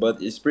upgrade,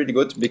 but it's pretty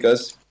good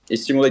because it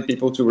stimulates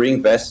people to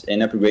reinvest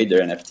and upgrade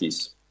their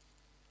NFTs.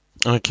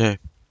 Okay.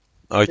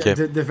 Okay.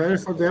 Yeah, the value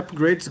for the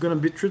upgrade is gonna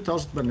be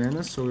 3,000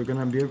 bananas, so we're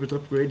gonna be able to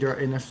upgrade your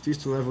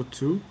NFTs to level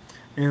 2.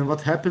 And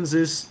what happens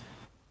is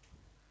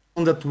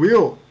on that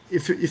wheel,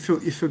 if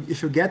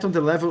you get on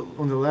the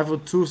level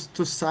 2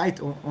 site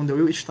on the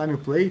wheel each time you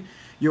play,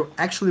 you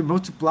actually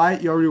multiply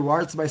your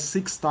rewards by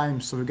 6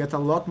 times. So you get a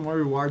lot more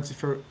rewards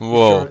if your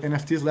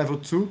NFT is level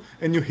 2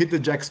 and you hit the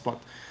jackpot.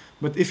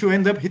 But if you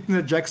end up hitting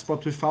the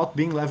jackpot without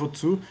being level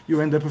 2,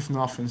 you end up with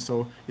nothing.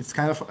 So it's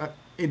kind of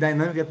a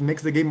dynamic that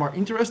makes the game more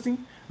interesting,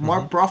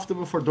 more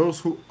profitable for those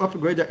who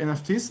upgrade their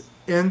NFTs.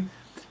 And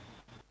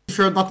if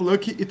you're not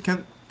lucky, it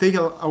can take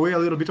away a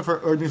little bit of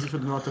our earnings if you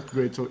do not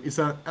upgrade. So it's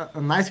a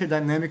nicer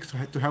dynamic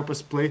to help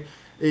us play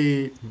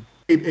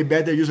a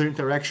better user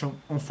interaction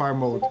on farm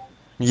mode.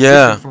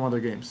 Yeah. From other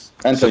games.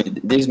 Anthony,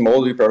 this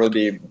mode will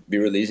probably be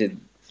released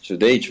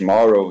today,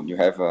 tomorrow. You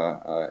have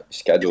a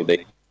scheduled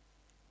date.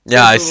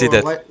 Yeah, I see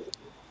that.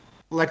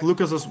 Like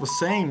Lucas was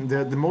saying,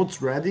 the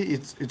mode's ready.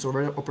 It's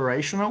already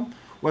operational.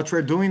 What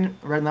we're doing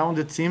right now on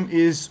the team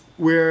is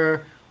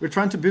we're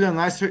trying to build a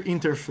nicer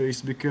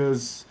interface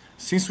because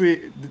since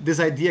this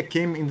idea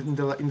came in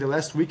the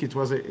last week, it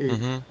was a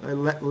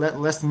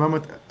last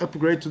moment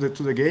upgrade to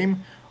the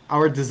game.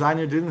 Our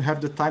designer didn't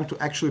have the time to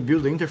actually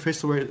build the interface,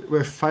 so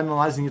we're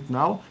finalizing it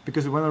now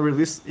because we want to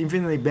release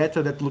even a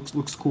beta that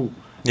looks cool.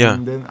 Yeah.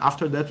 And then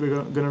after that,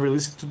 we're gonna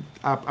release it to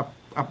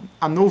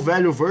a no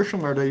value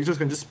version where the users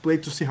can just play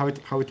to see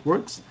how it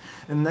works.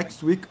 And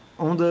next week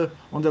on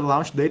the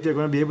launch date, they're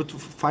gonna be able to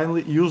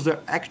finally use their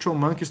actual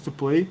monkeys to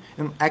play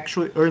and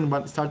actually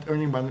start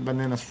earning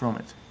bananas from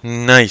it.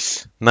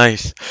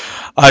 Nice.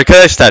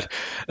 Arkadaşlar,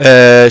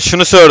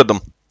 şunu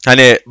sordum.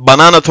 Hani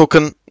banana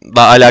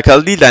token'la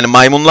alakalı değil de hani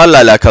maymunlarla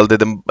alakalı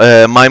dedim.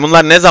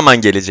 Maymunlar ne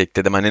zaman gelecek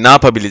dedim. Hani ne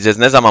yapabileceğiz,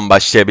 ne zaman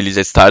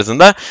başlayabileceğiz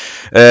tarzında.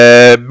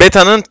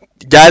 Beta'nın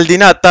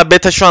geldiğini, hatta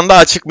beta şu anda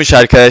açıkmış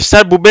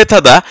arkadaşlar. Bu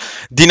beta'da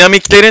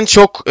dinamiklerin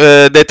çok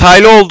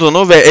detaylı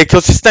olduğunu ve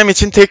ekosistem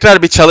için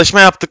tekrar bir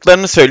çalışma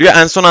yaptıklarını söylüyor.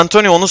 En son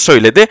Antonio onu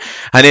söyledi.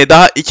 Hani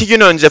daha 2 gün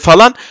önce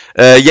falan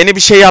yeni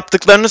bir şey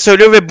yaptıklarını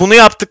söylüyor ve bunu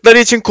yaptıkları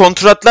için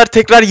kontratlar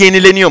tekrar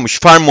yenileniyormuş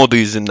farm modu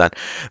yüzünden.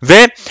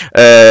 Ve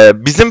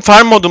bizim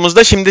farm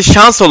modumuzda şimdi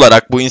şans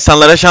olarak, bu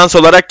insanlara şans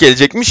olarak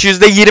gelecekmiş.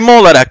 %20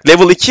 olarak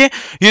level 2,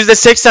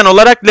 %80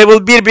 olarak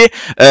level 1 bir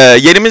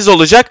yerimiz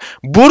olacak.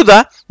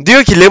 Burada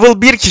diyor ki level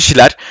 1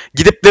 kişiler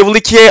gidip level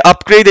 2'ye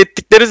upgrade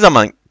ettikleri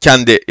zaman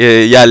kendi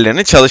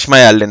yerlerini, çalışma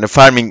yerlerini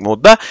farming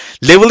modda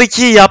level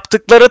 2'yi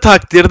yaptıkları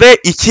takdirde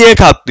 2'ye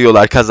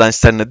katlıyorlar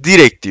kazançlarını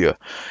direkt diyor.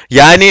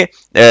 Yani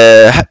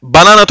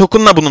banana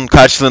token'la bunun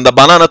karşılığında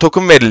banana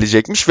token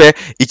verilecekmiş ve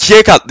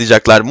 2'ye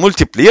katlayacaklar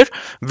multiplier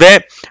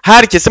ve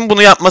herkesin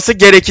bunu yapması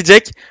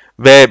gerekecek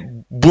ve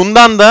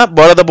bundan da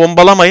bu arada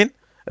bombalamayın.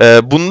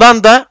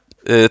 Bundan da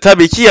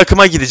tabii ki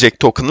yakıma gidecek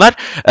token'lar.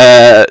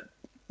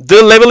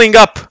 The leveling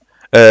up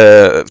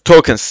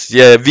tokens.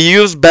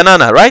 We use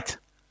banana, right?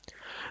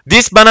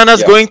 This banana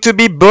is going to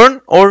be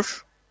burned or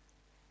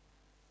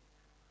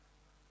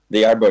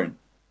they are burned.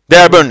 They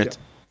are burned.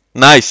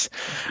 Nice.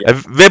 Yeah.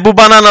 Ve bu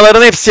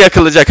bananaların hepsi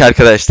yakılacak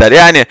arkadaşlar.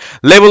 Yani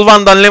level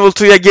 1'dan level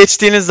 2'ya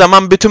geçtiğiniz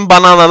zaman bütün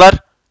bananalar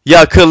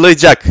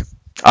yakılacak.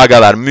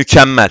 Agalar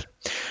mükemmel.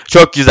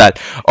 Çok güzel.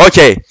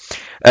 Okay.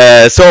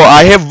 So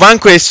I have one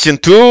question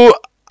too.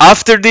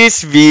 After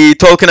this, we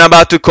talking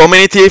about the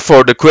community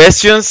for the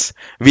questions.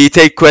 We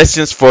take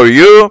questions for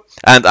you,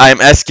 and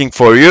I'm asking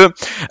for you.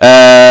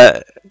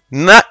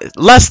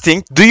 Last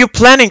thing, do you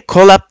planning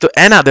collab to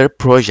another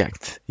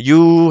project?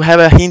 You have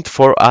a hint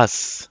for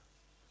us.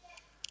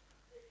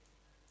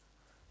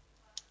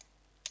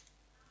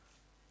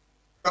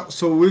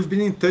 So we've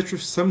been in touch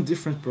with some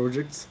different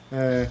projects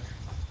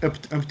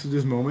up to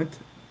this moment,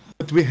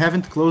 but we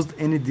haven't closed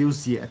any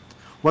deals yet.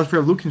 What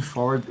we're looking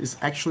forward is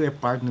actually a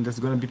partner that's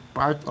going to be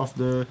part of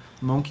the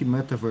Monkey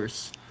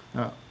Metaverse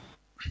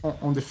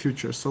on the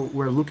future. So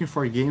we're looking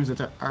for games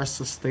that are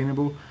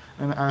sustainable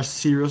and are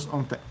serious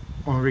on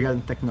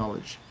regarding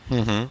technology.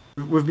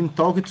 We've been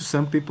talking to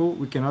some people.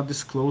 We cannot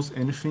disclose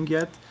anything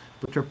yet,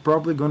 but we're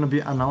probably going to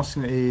be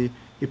announcing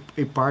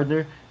a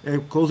partner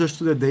closer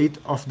to the date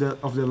of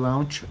the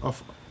launch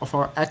of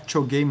our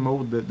actual game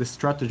mode, the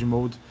strategy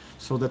mode,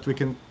 so that we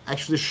can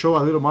actually show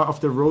a little more of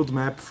the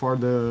roadmap for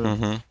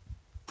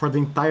the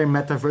entire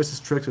metaverse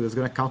structure that's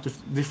going to count with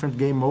different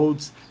game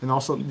modes and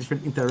also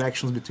different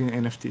interactions between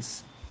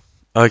NFTs.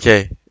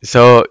 Okay,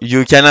 so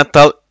you cannot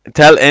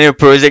tell any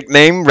project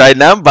name right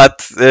now,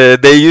 but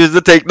they use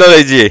the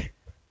technology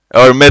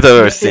or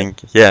metaverse thing.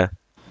 Yeah.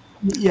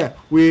 Yeah,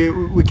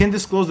 we can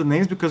disclose the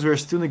names because we're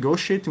still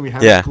negotiating. We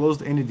haven't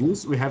closed any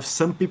deals. We have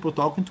some people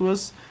talking to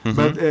us,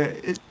 but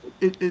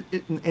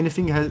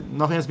nothing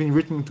has been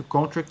written into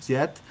contracts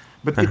yet.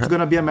 But it's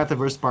gonna be a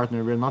metaverse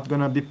partner. We're not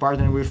gonna be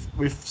partnering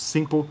with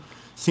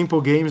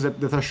simple games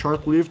that are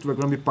short lived. We're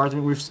gonna be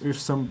partnering with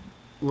some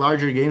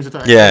larger games that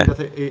are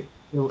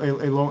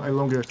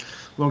a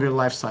longer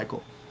life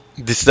cycle.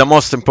 This is the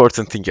most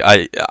important thing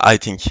I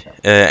think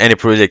any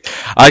project.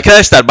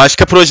 Arkadaşlar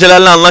başka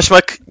projelerle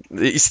anlaşmak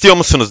istiyor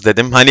musunuz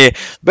dedim. Hani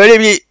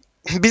böyle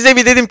bize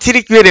bir dedim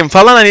trik verin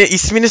falan, hani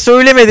ismini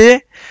söylemedi.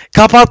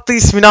 Kapattı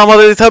ismini ama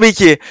dedi tabii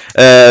ki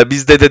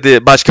biz de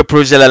dedi başka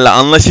projelerle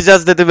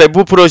anlaşacağız dedi ve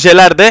bu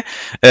projeler de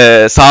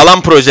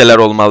sağlam projeler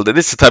olmalı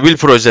dedi. Stabil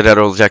projeler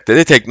olacak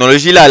dedi.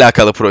 Teknolojiyle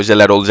alakalı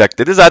projeler olacak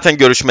dedi. Zaten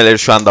görüşmeleri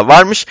şu anda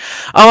varmış.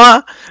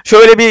 Ama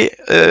şöyle bir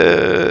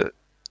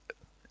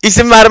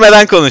isim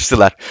vermeden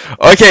konuştular.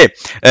 Okay.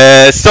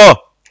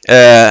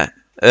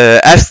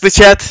 Ask the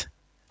chat.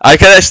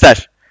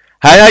 Arkadaşlar,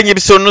 herhangi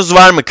bir sorunuz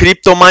var mı?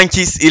 Crypto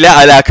Monkeys ile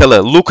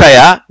alakalı.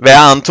 Luka'ya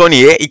veya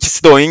Anthony'ye,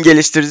 ikisi de oyun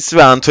geliştiricisi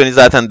ve Anthony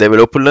zaten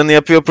developerlığını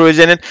yapıyor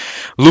projenin.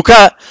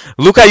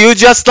 Luka, you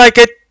just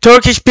like a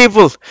Turkish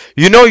people.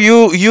 You know,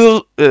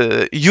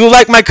 you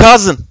like my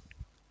cousin.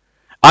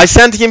 I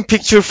sent him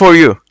picture for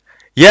you.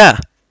 Yeah.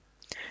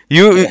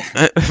 You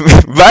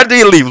where do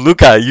you live,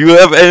 Luka? You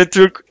have any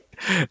Turk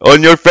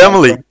on your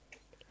family?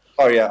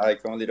 Oh yeah, I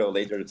come a little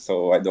later,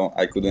 so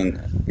I couldn't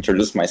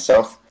introduce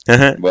myself.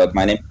 But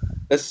my name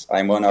is.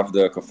 I'm one of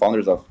the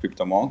co-founders of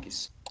Crypto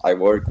Monkeys. I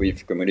work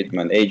with community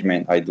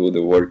management. I do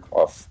the work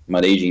of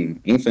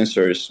managing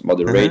influencers,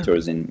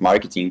 moderators, and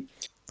marketing.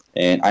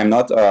 And I'm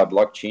not a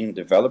blockchain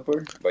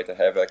developer, but I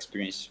have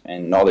experience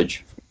and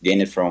knowledge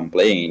gained from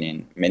playing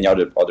in many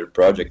other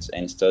projects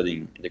and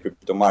studying the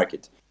crypto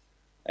market.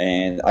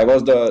 And I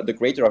was the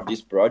creator of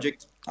this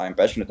project. I'm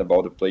passionate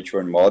about the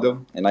play-to-earn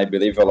model, and I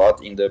believe a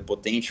lot in the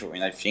potential.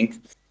 And I think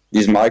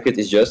this market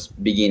is just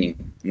beginning.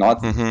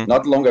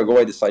 Not long ago,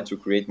 I decided to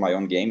create my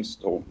own games.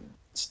 So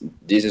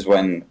this is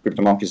when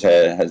Crypto Monkeys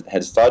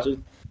had started.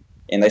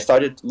 And I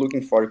started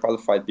looking for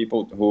qualified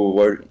people who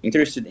were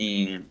interested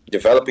in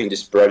developing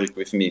this project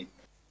with me.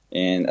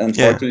 And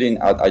unfortunately,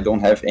 I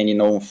don't have any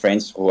known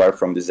friends who are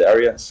from this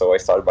area. So I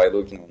started by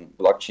looking on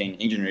blockchain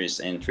engineers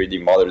and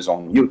 3D modelers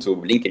on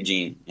YouTube,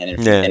 LinkedIn,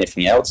 and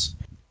anything else.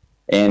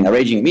 And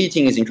arranging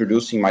meetings,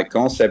 introducing my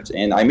concept.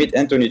 And I met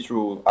Anthony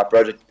through a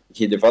project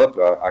he developed,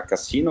 a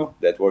casino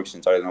that works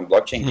entirely on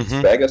blockchain, it's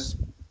Vegas.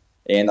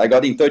 And I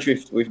got in touch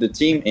with the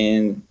team,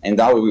 and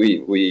now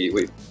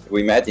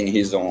we met in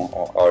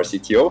our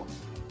CTO.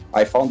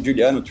 I found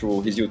Juliano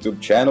through his YouTube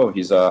channel.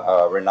 He's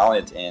a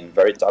renowned and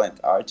very talented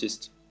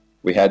artist.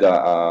 We had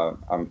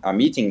a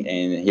meeting,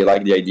 and he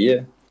liked the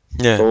idea.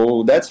 Yeah.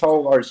 So that's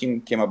how our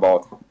team came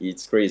about.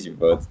 It's crazy,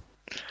 but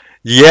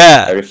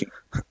everything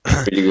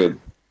pretty good.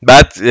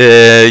 But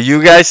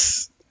you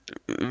guys,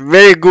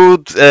 very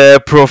good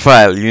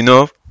profile, you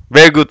know.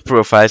 Very good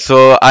profile.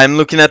 So I'm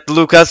looking at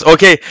Lucas.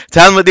 Okay,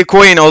 tell me the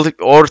coin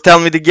or tell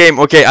me the game.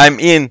 Okay, I'm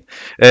in.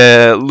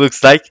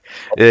 Looks like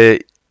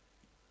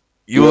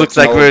you look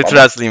like very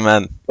trustly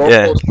man.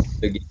 Yeah.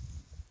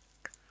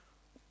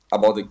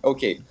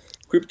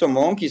 Crypto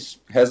Monkeys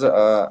has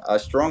a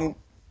strong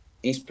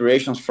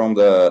inspirations from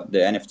the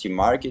NFT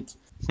market,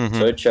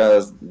 such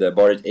as the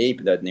Bored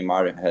Ape that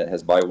Neymar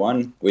has buy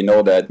one. We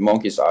know that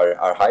monkeys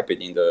are hyped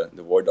in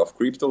the world of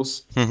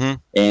cryptos,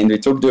 and we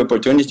took the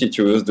opportunity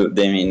to use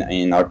them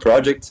in our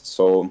project.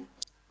 So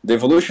the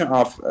evolution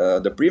of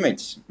the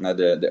primates,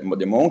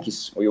 the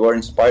monkeys, we were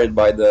inspired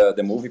by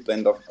the movie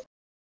Planet of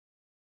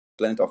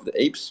Planet of the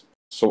Apes.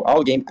 So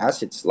all game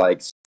assets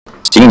like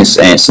scenes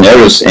and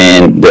scenarios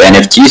and the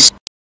NFTs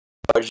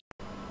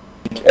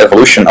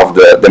evolution of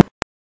the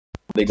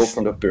they go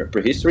from the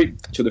prehistory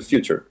to the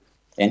future.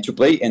 And to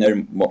play and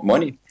earn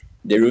money,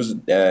 they use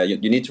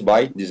you need to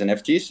buy these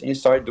NFTs and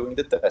start doing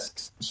the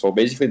tasks. So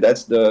basically,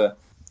 that's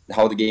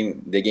how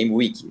the game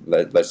week.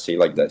 Let's say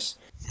like this.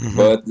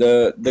 But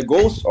the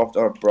goals of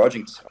our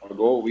project, our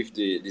goal with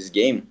this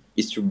game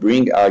is to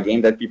bring a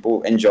game that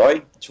people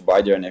enjoy to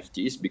buy their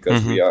NFTs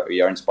because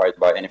we are inspired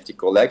by NFT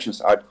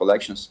collections, art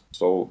collections.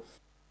 So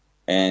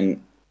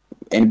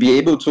and be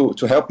able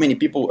to help many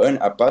people earn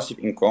a passive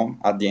income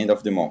at the end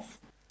of the month.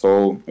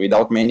 So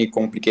without many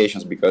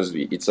complications, because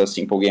it's a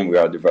simple game we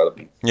are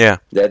developing. Yeah,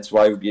 that's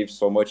why we give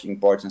so much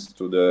importance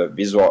to the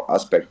visual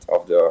aspect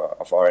of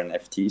our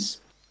NFTs,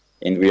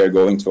 and we are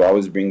going to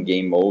always bring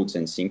game modes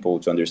and simple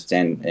to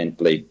understand and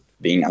play,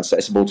 being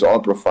accessible to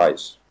all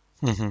profiles.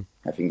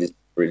 I think this is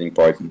really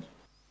important.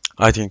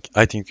 I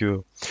think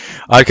you.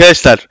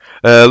 Arkadaşlar,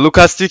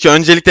 Lucas diyor ki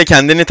öncelikle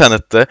kendini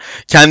tanıttı.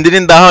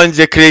 Kendinin daha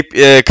önce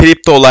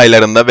kripto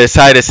olaylarında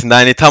vesairesinde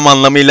hani tam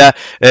anlamıyla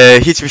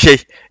hiçbir şey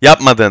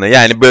yapmadığını,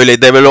 yani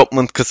böyle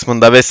development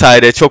kısmında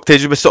vesaire çok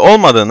tecrübesi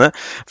olmadığını,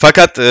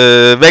 fakat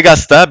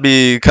Vegas'ta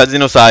bir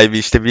kazino sahibi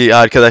işte bir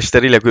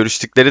arkadaşlarıyla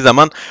görüştükleri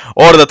zaman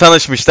orada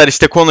tanışmışlar,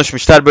 işte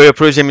konuşmuşlar, böyle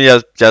projemi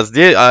yapacağız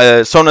diye.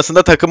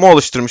 Sonrasında takımı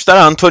oluşturmuşlar.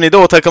 Anthony de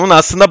o takımın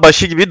aslında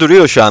başı gibi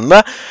duruyor şu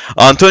anda.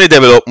 Anthony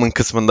development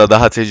kısmında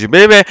daha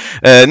tecrübeli ve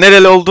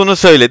nereli olduğunu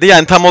söyledi.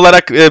 Yani tam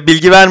olarak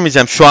bilgi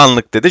vermeyeceğim şu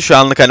anlık dedi. Şu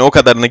anlık hani o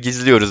kadarını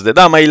gizliyoruz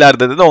dedi ama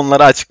ileride de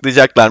onları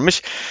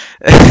açıklayacaklarmış.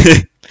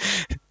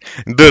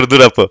 Dur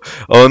Apo.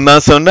 Ondan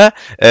sonra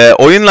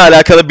oyunla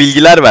alakalı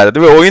bilgiler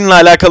verdi ve oyunla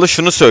alakalı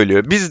şunu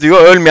söylüyor. Biz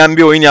diyor ölmeyen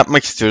bir oyun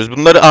yapmak istiyoruz.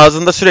 Bunları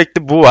ağzında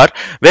sürekli bu var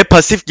ve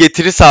pasif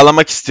getiri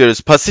sağlamak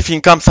istiyoruz. Pasif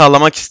income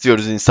sağlamak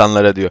istiyoruz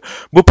insanlara diyor.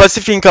 Bu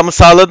pasif income'ı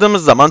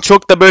sağladığımız zaman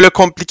çok da böyle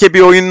komplike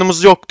bir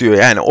oyunumuz yok diyor.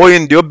 Yani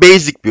oyun diyor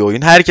basic bir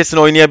oyun. Herkesin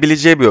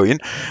oynayabileceği bir oyun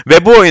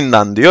ve bu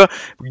oyundan diyor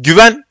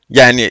güven,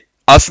 yani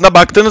aslında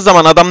baktığınız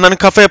zaman adamların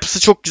kafa yapısı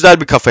çok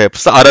güzel bir kafa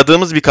yapısı.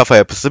 Aradığımız bir kafa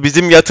yapısı.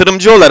 Bizim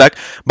yatırımcı olarak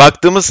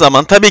baktığımız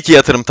zaman tabii ki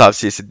yatırım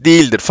tavsiyesi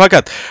değildir.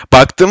 Fakat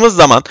baktığımız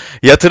zaman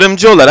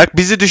yatırımcı olarak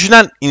bizi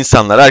düşünen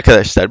insanlar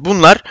arkadaşlar.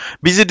 Bunlar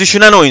bizi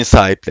düşünen oyun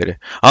sahipleri.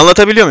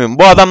 Anlatabiliyor muyum?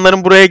 Bu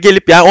adamların buraya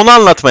gelip, yani onu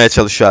anlatmaya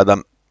çalışıyor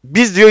adam.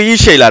 Biz diyor iyi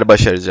şeyler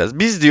başaracağız.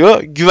 Biz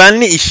diyor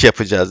güvenli iş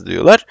yapacağız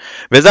diyorlar.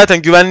 Ve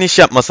zaten güvenli iş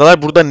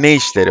yapmasalar burada ne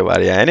işleri var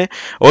yani.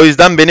 O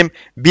yüzden benim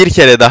bir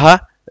kere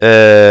daha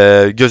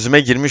gözüme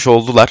girmiş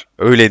oldular.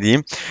 Öyle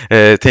diyeyim.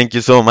 Thank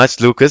you so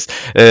much, Lucas.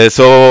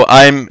 So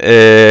I'm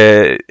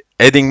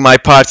adding my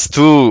parts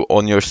too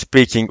on your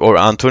speaking or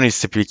Anthony's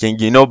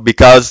speaking, you know,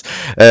 because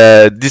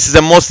this is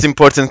the most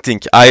important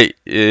thing. I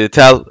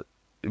tell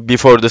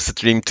before the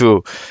stream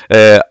too.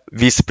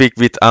 We speak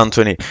with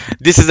Anthony.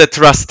 This is a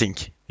trusting,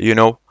 you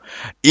know.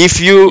 If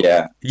you,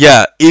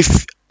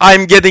 if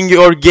I'm getting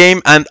your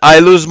game and I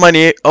lose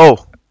money,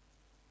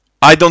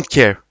 I don't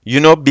care, you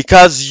know,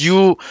 because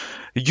you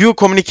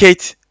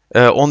communicate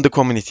on the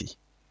community.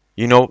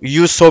 You know,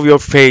 you show your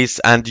face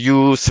and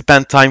you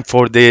spend time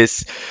for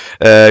this.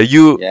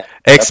 You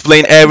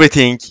explain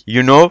everything,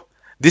 you know.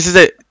 This is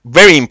a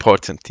very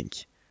important thing.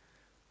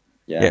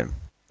 Yeah.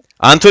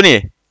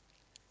 Anthony,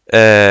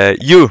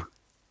 you.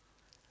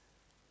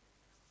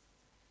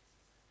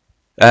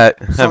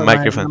 Sorry,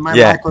 microphone. My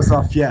Yeah. mic was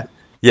off, yeah.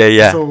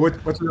 Yeah. So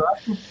what you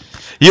asking?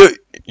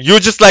 You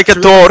just like a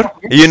Thor,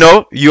 you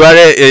know. You are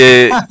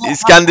a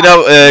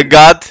Scandinavian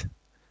god,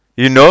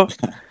 you know.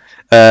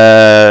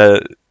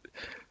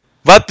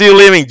 What do you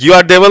living? You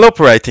are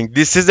developer, I think.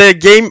 This is a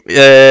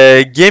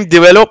game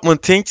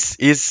development things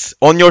is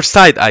on your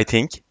side, I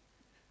think,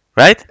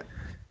 right?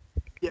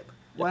 Yeah,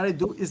 what I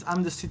do is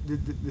I'm the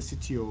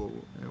CTO.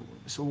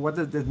 So what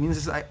that means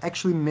is I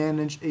actually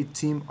manage a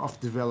team of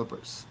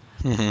developers.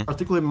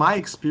 Particularly my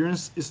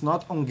experience is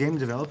not on game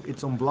development,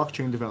 it's on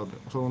blockchain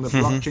development. So on the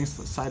blockchain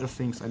side of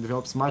things, I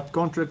develop smart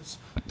contracts,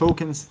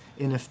 tokens,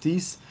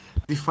 NFTs,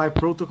 DeFi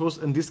protocols,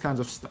 and these kinds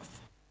of stuff.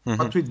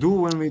 What we do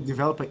when we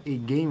develop a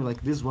game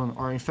like this one,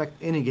 or in fact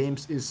any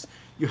games, is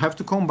you have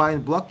to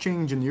combine blockchain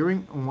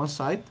engineering on one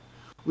side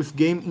with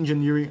game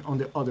engineering on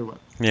the other one.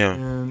 Yeah.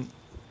 And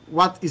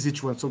what is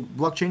each one? So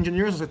blockchain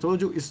engineering, as I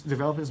told you, is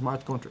developing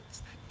smart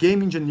contracts.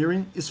 Game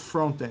engineering is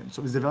front end,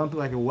 so it's developing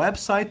like a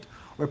website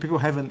where people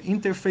have an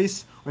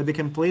interface where they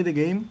can play the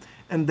game,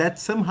 and that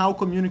somehow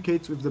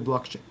communicates with the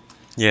blockchain.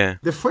 Yeah.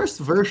 The first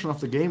version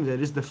of the game, that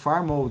is the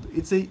farm mode,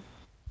 it's a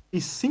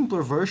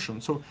simpler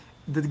version. So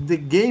the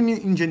game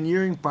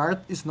engineering part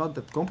is not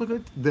that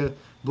complicated. The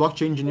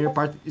blockchain engineering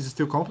part is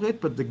still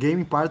complicated, but the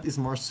gaming part is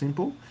more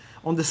simple.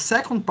 On the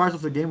second part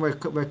of the game,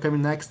 we're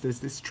coming next, is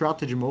the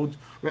strategy mode.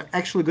 We're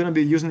actually going to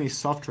be using a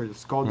software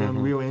that's called the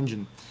Unreal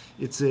Engine.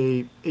 It's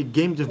a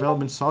game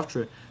development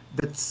software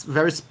that's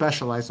very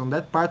specialized. On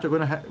that part,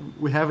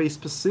 we have a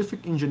specific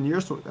engineer,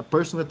 so a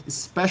person that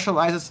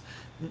specializes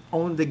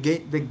on the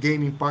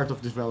gaming part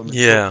of development.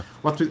 Yeah. So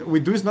what we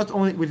do is not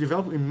only we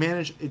develop, we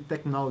manage a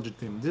technology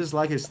team. This is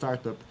like a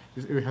startup.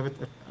 We have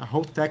a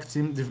whole tech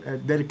team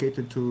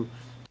dedicated to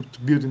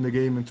building the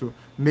game and to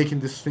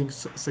making this thing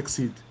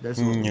succeed. That's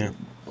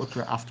what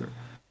we're after.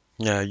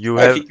 Yeah,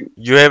 I think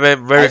you have a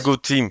very nice.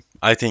 good team,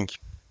 I think.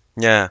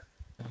 Yeah.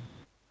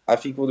 I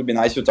think it would be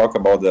nice to talk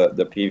about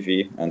the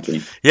PV,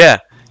 Anthony. Yeah.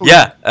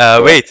 Yeah.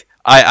 So, Wait.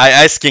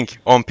 I asking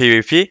on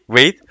PvP.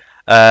 Wait.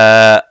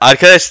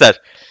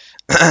 Arkadaşlar,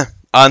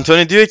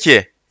 Anthony diyor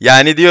ki,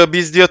 yani diyor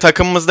biz diyor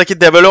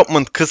takımımızdaki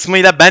development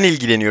kısmıyla ben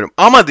ilgileniyorum.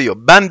 Ama diyor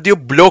ben diyor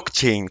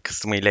blockchain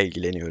kısmıyla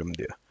ilgileniyorum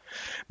diyor.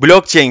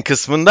 Blockchain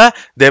kısmında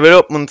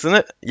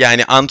development'ını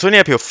yani Anthony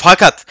yapıyor.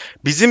 Fakat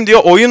bizim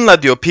diyor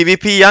oyunla diyor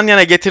PvP'yi yan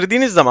yana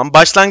getirdiğiniz zaman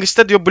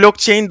başlangıçta diyor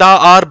blockchain daha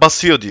ağır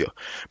basıyor diyor.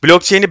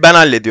 Blockchain'i ben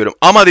hallediyorum.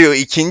 Ama diyor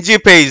ikinci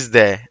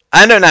phase'de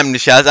en önemli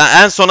şey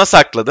en sona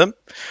sakladım.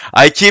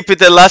 I keep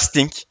it a last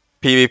thing.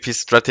 PvP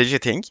strategy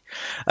thing.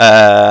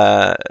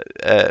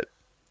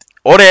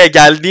 Oraya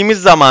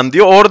geldiğimiz zaman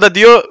diyor orada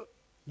diyor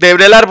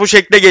devreler bu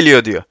şekilde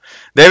geliyor diyor.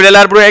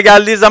 Devreler buraya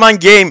geldiği zaman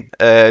game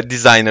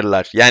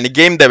designer'lar yani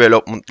game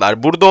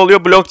development'lar burada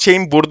oluyor,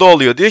 blockchain burada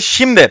oluyor diyor.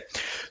 Şimdi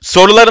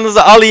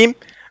sorularınızı alayım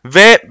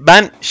ve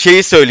ben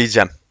şeyi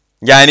söyleyeceğim.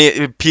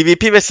 Yani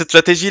PvP ve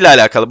strateji ile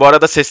alakalı. Bu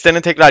arada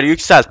seslerini tekrar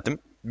yükselttim.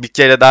 Bir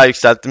kere daha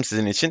yükselttim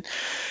sizin için.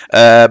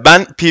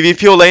 Ben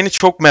PvP olayını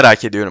çok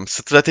merak ediyorum.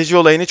 Strateji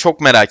olayını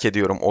çok merak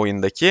ediyorum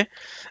oyundaki.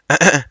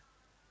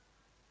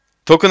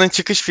 Token'ın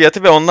çıkış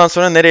fiyatı ve ondan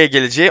sonra nereye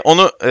geleceği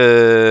onu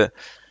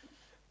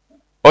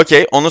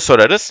onu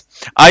sorarız.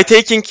 I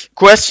taking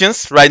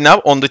questions right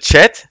now on the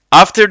chat.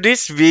 After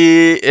this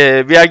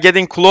we are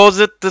getting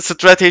closer to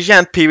strategy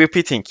and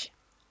PvP thing.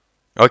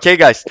 Okay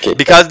guys, Okay.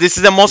 because this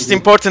is the most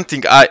important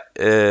thing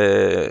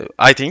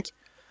I think.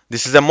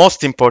 This is the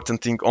most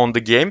important thing on the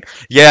game.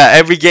 Yeah,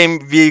 every game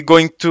we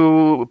going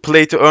to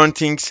play to earn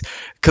things,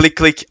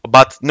 click,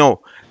 but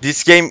no.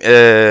 This game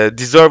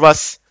deserve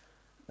us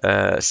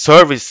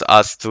service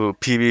us to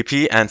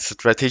PvP and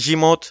strategy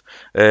mode.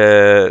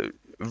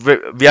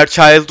 We are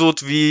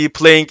childhood. We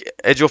playing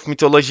Age of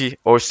Mythology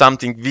or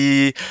something.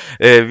 We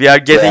are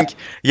getting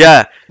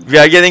we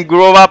are getting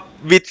grow up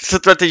with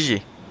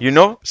strategy. You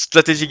know,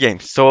 strategy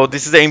games. So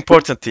this is the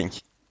important thing.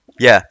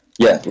 Yeah.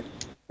 Yeah,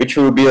 which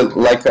will be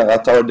like a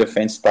tower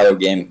defense style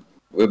game.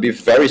 Will be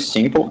very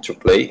simple to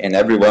play, and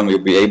everyone will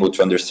be able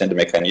to understand the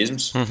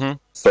mechanisms. Mm-hmm.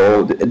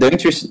 So the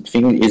interesting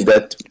thing is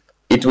that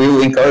it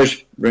will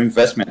encourage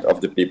reinvestment of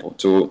the people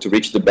to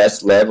reach the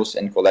best levels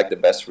and collect the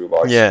best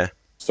rewards. Yeah.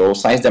 So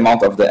since the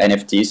amount of the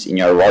NFTs in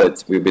your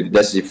wallet will be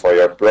decisive for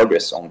your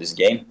progress on this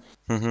game,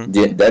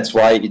 that's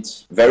why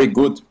it's very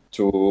good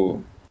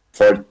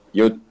for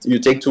you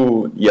take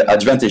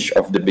advantage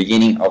of the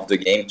beginning of the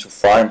game to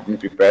farm and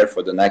prepare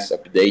for the next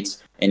updates.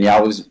 And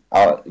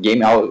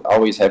game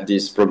always have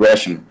this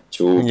progression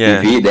to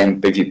PvP,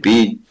 then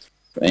PvP,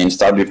 and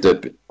start with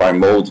the farm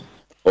mode.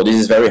 So this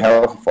is very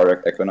helpful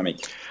for economic.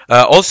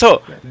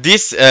 Also,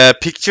 these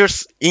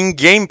pictures,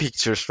 in-game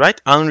pictures,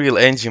 right? Unreal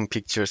Engine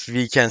pictures,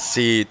 we can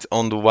see it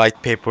on the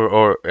white paper,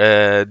 or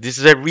this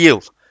is a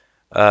real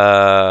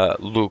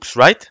looks,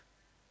 right?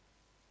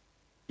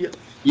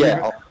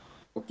 Yeah.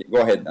 Okay, go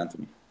ahead,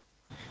 Anthony.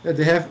 Yeah,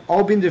 they have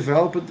all been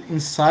developed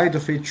inside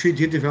of a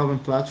 3D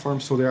development platform,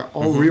 so they are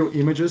all real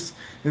images.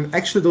 And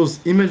actually,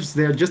 those images,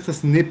 they are just a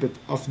snippet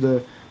of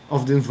the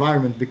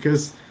environment.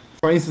 Because,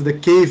 for instance, the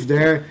cave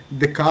there,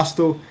 the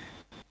castle,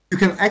 you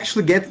can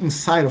actually get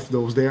inside of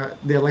those. They're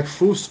like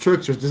full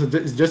structures.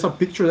 It's just a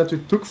picture that we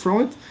took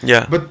from it.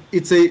 Yeah. But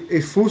it's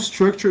a full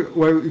structure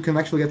where you can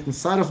actually get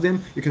inside of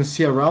them. You can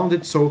see around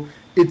it. So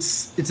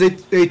it's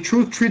a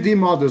true 3D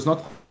model. It's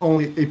not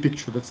only a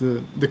picture. That's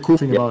the cool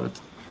thing about it.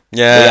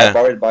 They are Yeah.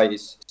 powered by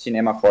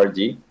Cinema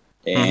 4D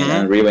and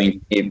Unreal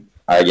Engine,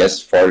 I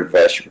guess, 4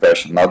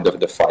 version, not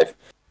the 5.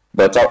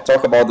 But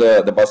talk about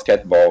the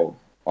basketball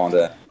on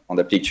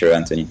the picture,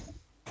 Anthony,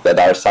 that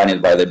are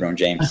signed by LeBron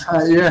James.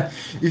 Yeah,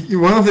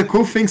 one of the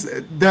cool things,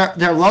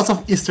 there are lots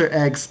of Easter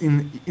eggs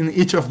in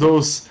each of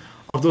those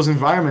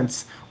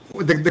environments.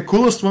 The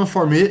coolest one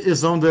for me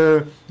is on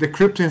the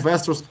crypto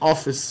investor's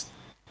office.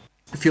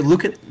 If you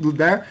look at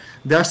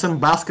there are some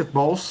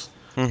basketballs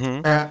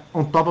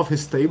on top of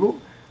his table.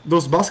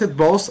 Those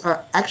basketballs are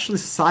actually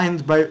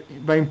signed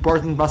by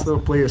important basketball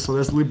players. So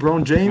there's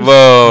LeBron James,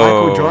 Whoa.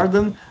 Michael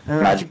Jordan,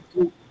 and I think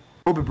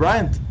Kobe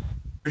Bryant.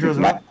 Which was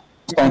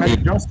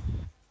Magic Johnson.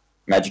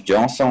 Magic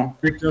Johnson.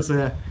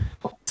 Yeah.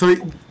 So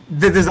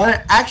the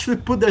designer actually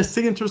put their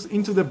signatures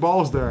into the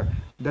balls there.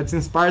 That's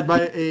inspired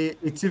by a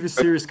TV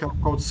series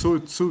called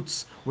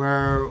Suits,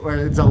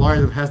 where it's a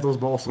lawyer that has those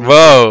balls. So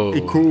Whoa.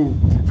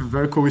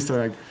 Very cool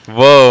Easter egg.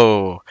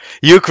 Whoa.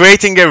 You're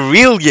creating a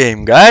real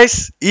game,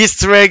 guys.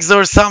 Easter eggs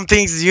or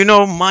something, you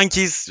know,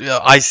 monkeys.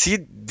 I see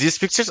these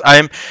pictures. I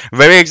am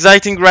very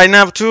exciting right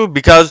now too,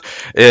 because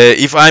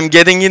if I'm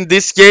getting in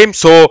this game,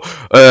 so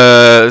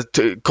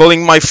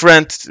calling my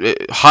friend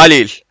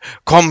Halil,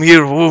 come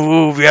here,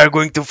 we are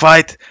going to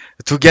fight.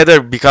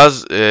 together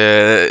because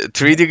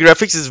 3D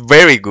graphics is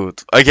very good.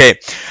 Okay.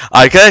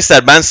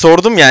 Arkadaşlar ben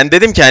sordum yani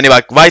dedim ki hani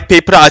bak white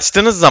paper'ı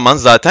açtığınız zaman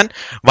zaten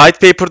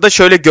white paper'da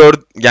şöyle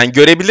yani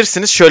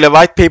görebilirsiniz. Şöyle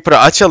white paper'ı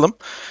açalım.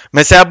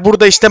 Mesela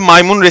burada işte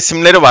maymun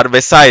resimleri var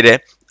vesaire.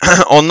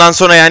 Ondan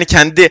sonra yani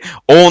kendi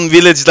own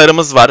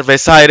village'larımız var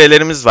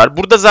vesairelerimiz var.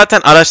 Burada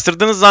zaten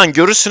araştırdığınız zaman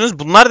görürsünüz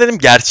bunlar dedim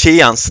gerçeği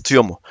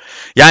yansıtıyor mu?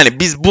 Yani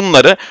biz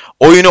bunları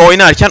oyunu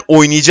oynarken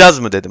oynayacağız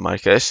mı dedim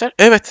arkadaşlar.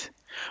 Evet.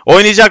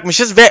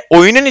 Oynayacakmışız ve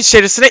oyunun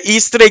içerisine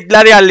easter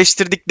egg'ler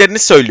yerleştirdiklerini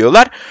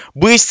söylüyorlar.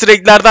 Bu easter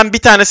egg'lerden bir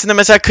tanesinde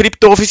mesela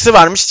kripto ofisi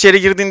varmış.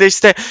 İçeri girdiğinde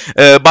işte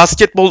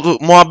basketbol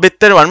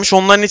muhabbetleri varmış.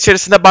 Onların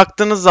içerisine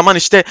baktığınız zaman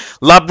işte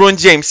LeBron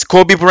James,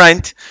 Kobe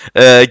Bryant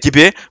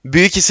gibi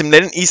büyük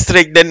isimlerin easter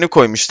egg'lerini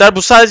koymuşlar.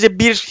 Bu sadece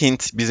bir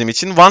hint bizim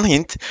için. One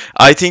hint.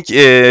 I think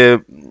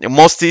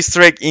most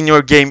easter egg in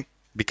your game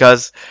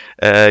because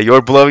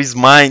your blow is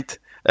mind.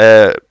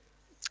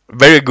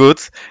 Very good.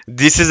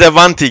 This is a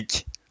one thing.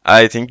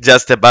 I think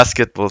just a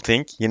basketball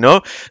thing, you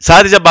know.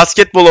 Sadece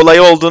basketbol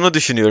olayı olduğunu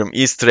düşünüyorum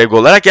Easter egg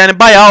olarak. Yani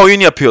bayağı oyun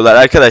yapıyorlar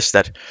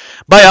arkadaşlar.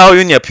 Bayağı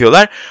oyun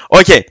yapıyorlar.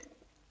 Okay.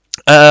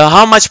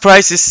 How much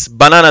price is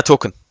banana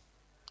token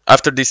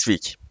after this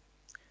week?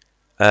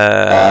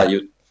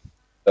 You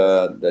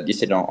the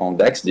decision on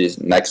Dex this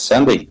next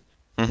Sunday.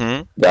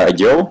 Mm-hmm. The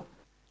IDO.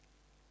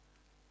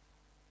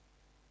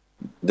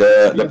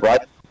 The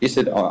price is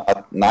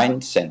at 9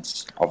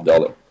 cents of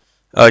dollar.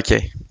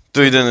 Okay.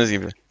 Duyduğunuz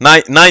gibi.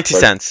 90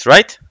 cents,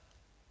 right?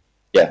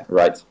 Yeah,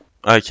 right.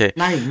 Okay.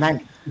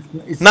 Nine.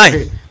 It's 9.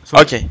 okay. So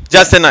Okay.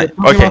 Just a 9. the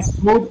token Okay. was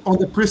sold on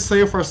the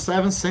pre-sale for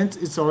 7 cents.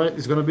 It's alright.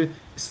 It's gonna be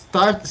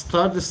start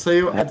the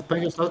sale at the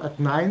package start at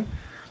 9.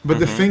 But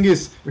the thing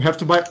is, we have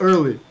to buy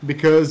early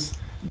because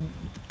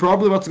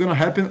probably what's gonna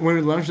happen when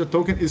we launch the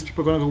token is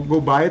people are gonna go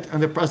buy it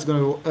and the price is gonna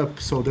go up.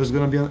 So there's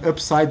gonna be an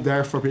upside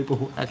there for people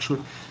who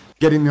actually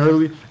get in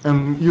early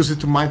and use it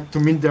to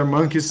mint their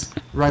monkeys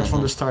right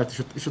from the start.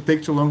 If you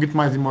take too long, it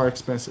might be more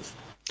expensive.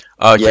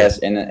 Okay. Yes,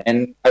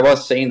 and I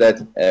was saying that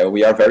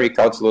we are very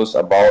cautious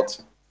about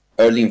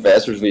early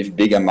investors with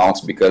big amounts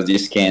because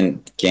this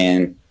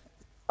can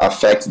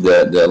affect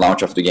the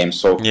launch of the game.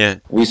 So Yeah.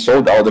 we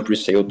sold all the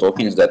pre-sale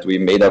tokens that we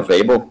made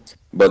available,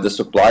 but the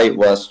supply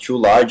was too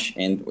large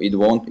and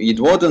it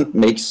wouldn't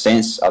make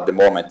sense at the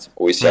moment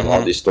we sell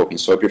all these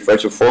tokens. So I prefer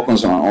to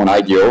focus on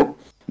IDO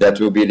that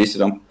will be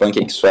listed on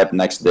PancakeSwap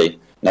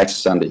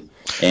next Sunday.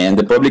 And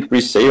the public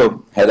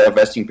pre-sale had a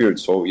vesting period,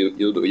 so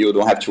you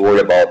don't have to worry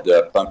about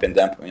the pump and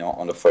dump,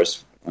 on the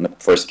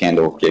first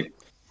candle. Okay.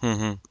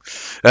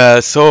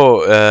 So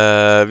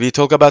we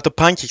talk about the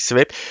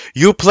PancakeSwap.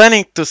 You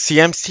planning to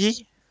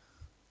CMC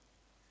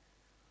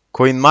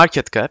coin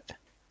market cap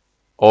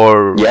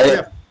or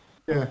Yeah.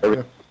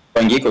 Yeah.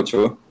 Pangeko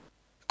too.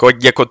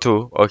 Gecko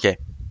 2? Okay.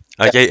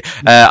 Okay.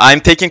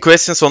 I'm taking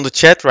questions on the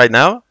chat right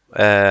now.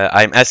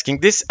 I'm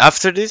asking this.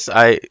 After this,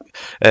 I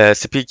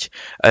speak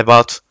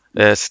about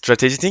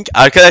strategy thing.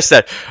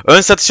 Arkadaşlar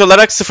ön satış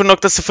olarak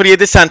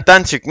 0.07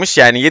 centten çıkmış.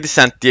 Yani 7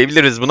 cent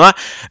diyebiliriz buna.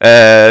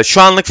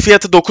 Şu anlık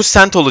fiyatı 9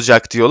 cent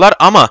olacak diyorlar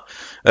ama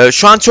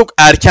şu an çok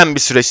erken bir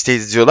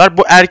süreçteyiz diyorlar.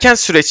 Bu erken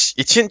süreç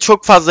için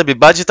çok fazla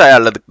bir budget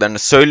ayarladıklarını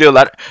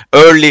söylüyorlar.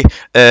 Early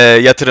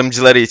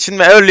yatırımcıları için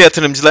ve early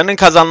yatırımcılarının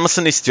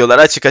kazanmasını istiyorlar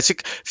açık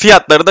açık.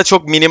 Fiyatları da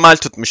çok minimal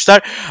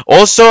tutmuşlar.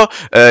 Also,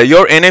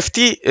 your NFT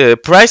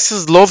price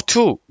is low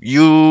too.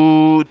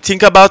 You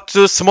think about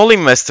the small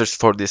investors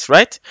for this,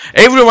 right?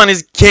 Everyone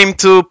came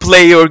to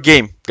play your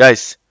game,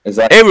 guys.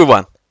 Exactly.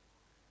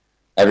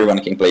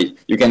 Everyone can play.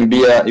 You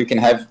can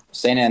have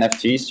 10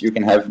 NFTs. You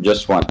can have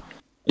just one.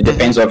 It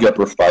depends of your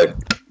profile.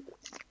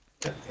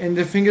 And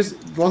the thing is,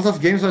 lots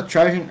of games are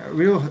charging a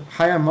real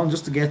high amount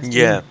just to get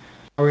in.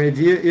 Our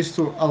idea is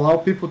to allow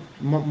people,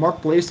 more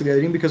players to get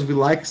in because we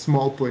like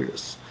small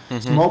players.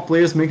 Small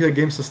players make the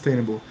game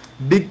sustainable.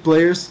 Big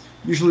players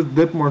usually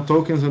dip more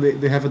tokens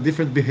and they have a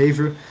different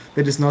behavior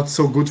that is not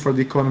so good for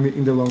the economy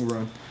in the long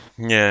run.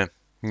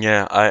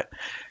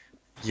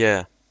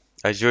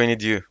 I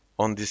joined you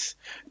on this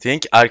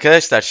thing.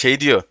 Arkadaşlar şey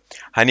diyor.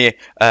 Hani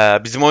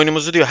bizim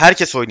oyunumuzu diyor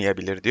herkes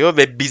oynayabilir diyor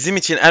ve bizim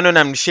için en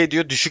önemli şey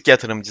diyor düşük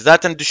yatırımcı.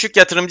 Zaten düşük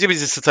yatırımcı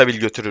bizi stabil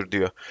götürür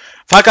diyor.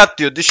 Fakat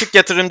diyor düşük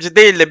yatırımcı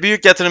değil de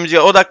büyük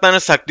yatırımcıya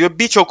odaklanırsak diyor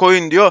birçok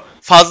oyun diyor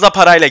fazla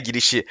parayla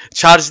girişi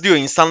charge diyor,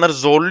 insanları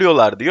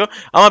zorluyorlar diyor.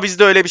 Ama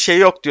bizde öyle bir şey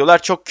yok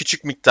diyorlar. Çok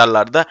küçük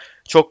miktarlarda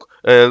çok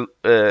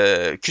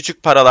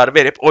küçük paralar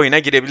verip oyuna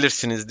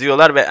girebilirsiniz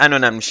diyorlar ve en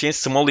önemli şeyin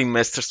small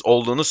investors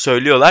olduğunu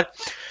söylüyorlar.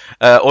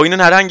 Oyunun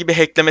herhangi bir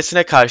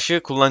hacklemesine karşı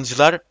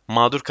kullanıcılar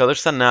mağdur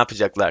kalırsa ne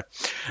yapacaklar?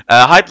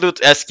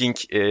 Hypeloot asking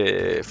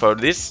for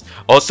this.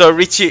 Also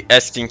Richie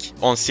asking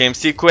on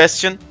CMC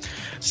question.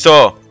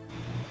 So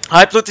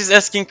Hypeloot is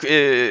asking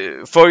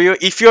for you,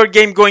 if your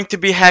game going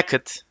to be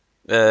hacked,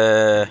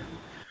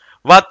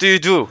 what do you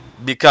do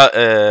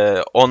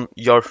on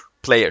your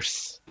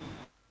players?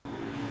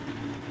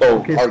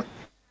 Okay.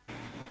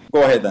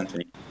 Go ahead,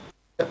 Anthony.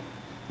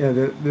 Yeah,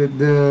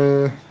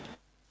 the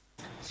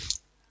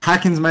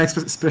hacking is my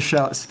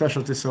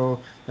specialty,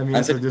 so let me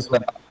answer this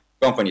one.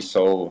 company,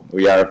 so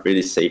we are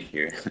pretty safe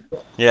here.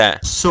 Yeah.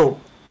 So,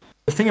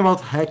 the thing about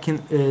hacking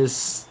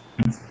is,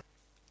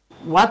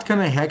 what can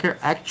a hacker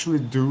actually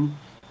do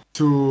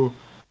to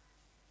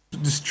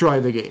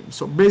destroy the game?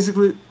 So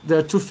basically, there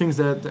are two things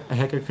that a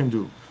hacker can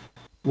do.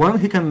 One,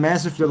 he can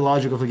mess with the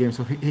logic of the game,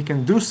 so he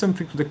can do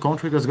something to the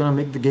contract that's gonna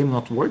make the game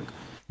not work.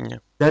 Yeah.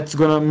 That's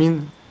gonna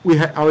mean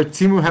our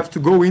team will have to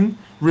go in,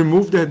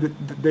 remove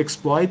the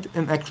exploit,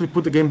 and actually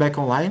put the game back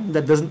online.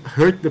 That doesn't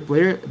hurt the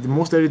player. The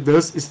most that it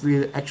does is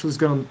is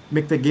gonna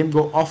make the game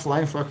go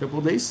offline for a couple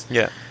of days.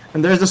 Yeah.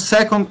 And there's the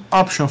second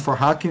option for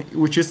hacking,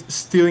 which is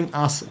stealing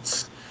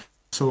assets.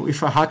 So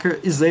if a hacker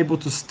is able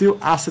to steal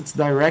assets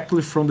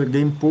directly from the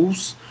game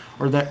pools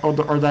or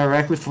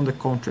directly from the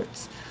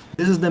contracts,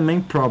 this is the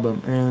main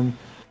problem. And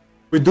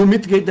we do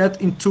mitigate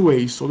that in two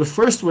ways. So the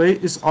first way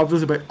is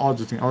obviously by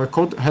auditing. Our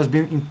code has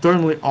been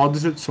internally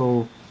audited,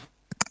 so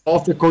all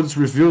of the code is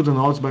reviewed and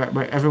audited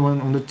by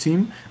everyone on the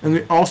team. And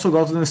we also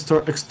got an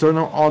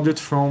external audit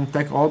from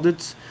Tech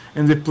Audits,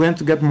 and we plan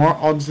to get more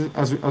audits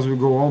as we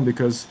go on,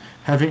 because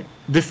having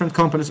different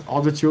companies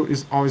audit you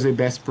is always a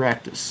best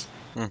practice.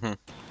 Mm-hmm.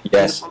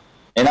 Yes,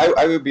 and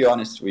I will be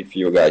honest with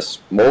you guys.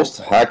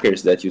 Most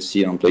hackers that you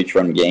see on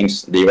play-to-earn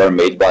games, they are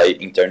made by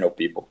internal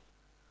people,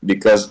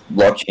 because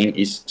blockchain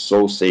is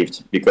so safe.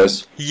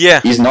 Because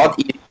Yeah. it's not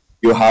easy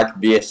to hack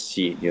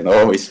BSC. You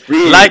know, it's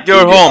pretty Like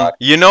your pretty home, hard.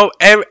 you know,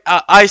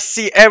 I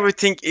see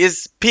everything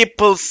is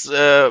people's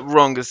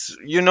wrongs.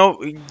 You know,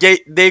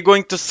 they're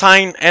going to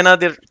sign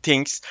another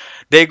things.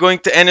 They're going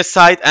to any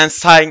site and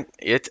sign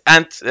it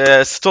and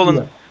stolen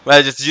Yeah.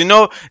 badges. You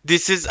know,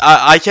 this is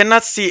I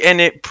cannot see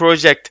any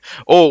project.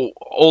 Oh,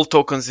 all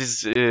tokens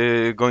is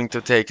going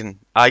to taken.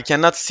 I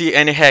cannot see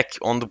any hack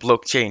on the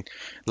blockchain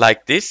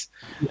like this.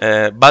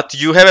 But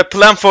you have a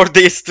plan for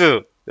this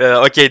too.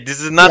 Okay, this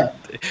is not.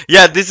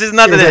 Yeah, this is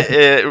not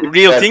a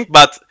real thing,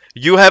 but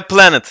you have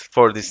planned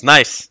for this.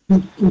 Nice.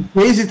 In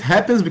case it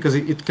happens, because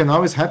it can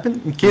always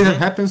happen, in case it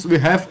happens, we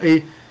have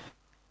a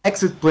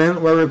exit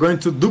plan where we're going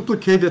to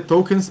duplicate the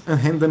tokens and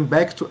hand them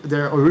back to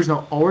their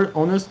original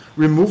owners,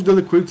 remove the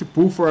liquidity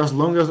pool for as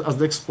long as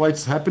the exploit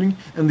is happening,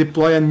 and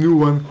deploy a new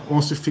one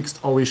once we fixed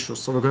all issues.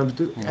 So we're going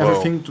to do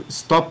everything to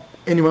stop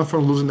anyone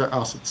from losing their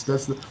assets.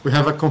 We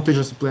have a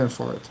contingency plan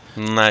for it.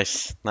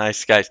 Nice,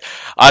 nice guys.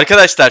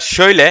 Arkadaşlar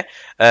şöyle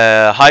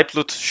hype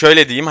loot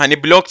şöyle diyeyim,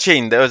 hani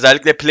blockchain'de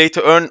özellikle play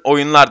to earn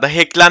oyunlarda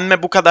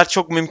hacklenme bu kadar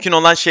çok mümkün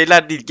olan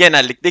şeyler değil.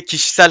 Genellikle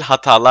kişisel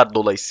hatalar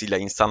dolayısıyla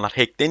insanlar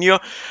hackleniyor.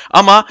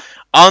 Ama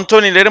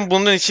Anthony'lerin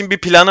bunun için bir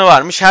planı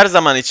varmış. Her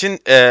zaman için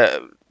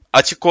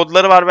açık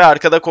kodları var ve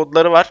arkada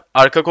kodları var.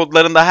 Arka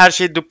kodlarında her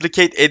şey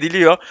duplicate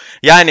ediliyor.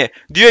 Yani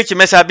diyor ki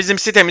mesela bizim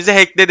sitemizi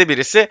hackledi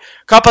birisi.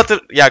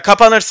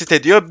 Kapanır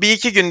site diyor. Bir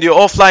iki gün diyor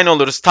offline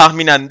oluruz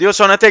tahminen diyor.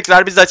 Sonra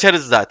tekrar biz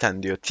açarız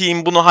zaten diyor.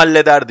 Team bunu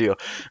halleder diyor.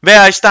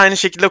 Veya işte aynı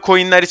şekilde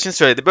coin'ler için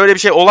söyledi. Böyle bir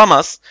şey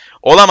olamaz.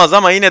 Olamaz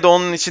ama yine de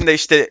onun için de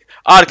işte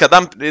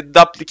arkadan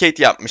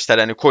duplicate yapmışlar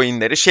hani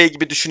coin'leri. Şey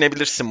gibi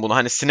düşünebilirsin bunu.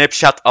 Hani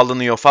snapshot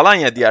alınıyor falan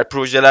ya, diğer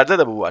projelerde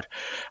de bu var.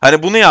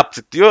 Hani bunu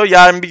yaptık diyor.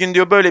 Yarın bir gün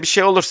diyor böyle bir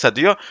şey olursa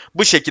diyor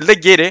bu şekilde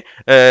geri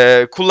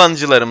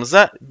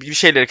kullanıcılarımıza bir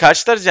şeyleri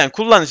karşılarız. Yani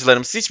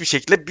kullanıcılarımız hiçbir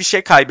şekilde bir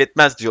şey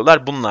kaybetmez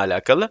diyorlar bununla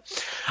alakalı.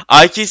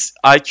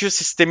 IQ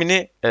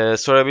sistemini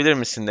sorabilir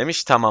misin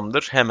demiş.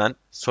 Tamamdır, hemen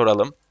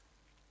soralım.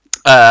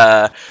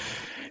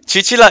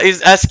 Chichila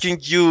is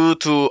asking you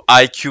to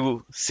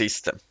IQ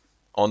system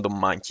on the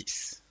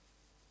monkeys.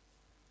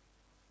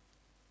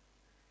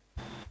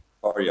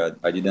 Sorry,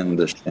 I didn't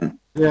understand.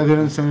 Yeah, I didn't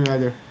understand you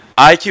either.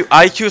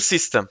 IQ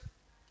system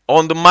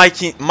on the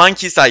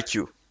monkeys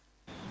IQ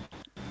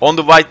on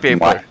the white paper.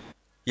 What?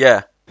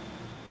 Yeah.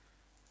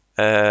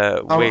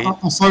 Wait.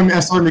 I'm sorry,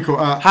 Nico.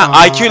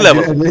 IQ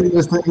level. I didn't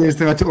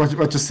understand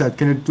what you said.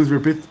 Can you please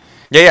repeat?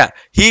 Yeah.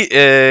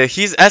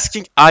 He's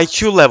asking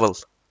IQ level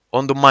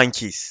on the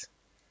monkeys.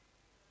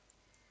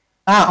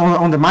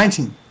 On the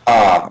mining.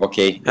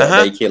 Okay, the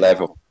IQ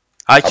level.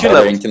 IQ About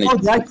level. intelligence. Oh,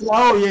 the IQ.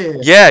 Oh,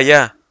 yeah.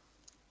 Yeah.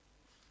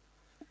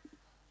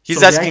 He's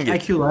So asking the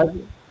it. IQ level.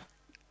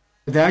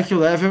 The IQ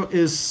level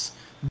is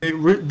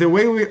the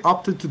way we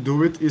opted to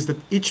do it is that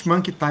each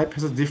monkey type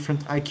has a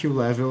different IQ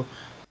level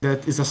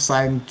that is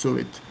assigned to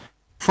it.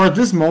 For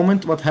this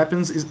moment, what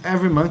happens is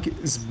every monkey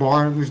is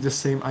born with the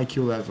same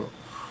IQ level,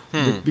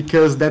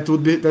 because that's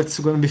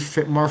going to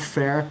be more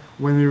fair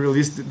when we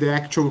release the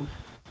actual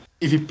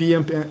PvP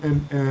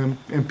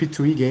and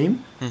P2E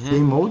game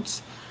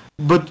modes.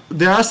 But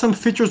there are some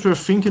features we're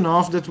thinking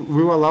of that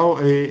will allow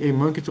a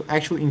monkey to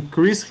actually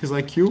increase his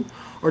IQ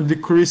or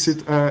decrease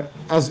it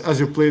as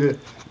you play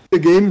the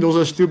game. Those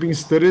are still being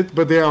studied,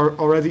 but they are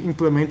already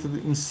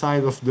implemented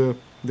inside of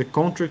the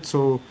contract,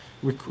 so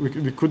we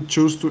could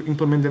choose to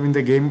implement them in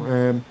the game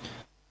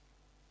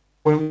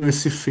when we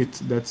see fit.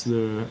 That's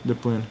the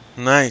plan.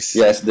 Nice.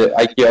 Yes, the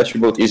IQ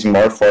attribute is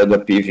more for the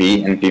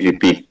PvE and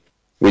PvP.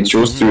 We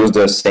choose to use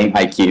the same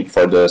IQ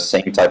for the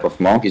same type of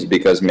monkeys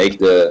because make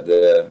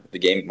the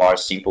game more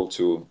simple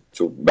to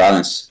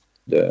balance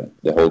the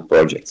whole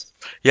project.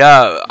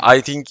 Yeah,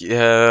 I think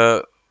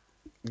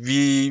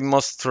we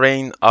must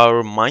train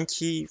our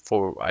monkey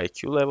for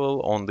IQ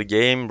level on the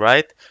game,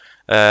 right?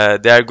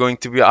 They are going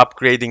to be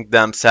upgrading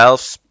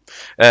themselves,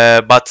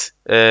 but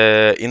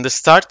in the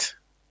start,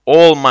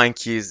 all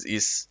monkeys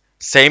is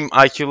same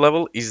IQ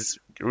level is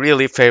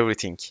really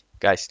favoriting,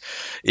 guys.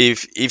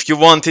 If you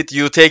want it,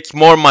 you take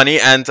more money,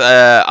 and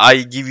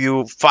I give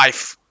you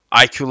 5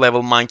 IQ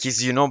level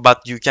monkeys, but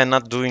you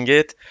cannot doing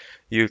it.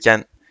 You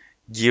can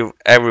give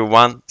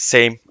everyone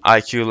same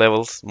IQ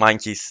levels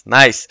monkeys.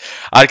 Nice.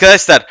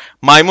 Arkadaşlar,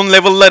 maymun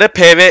level'ları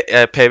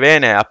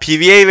PV ne ya?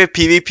 PvE ve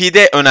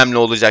PvP'de önemli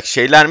olacak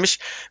şeylermiş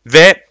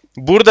ve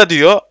burada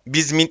diyor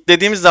biz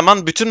mintlediğimiz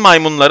zaman bütün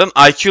maymunların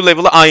IQ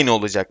level'ı aynı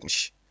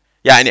olacakmış.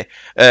 Yani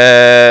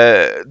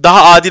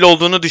daha adil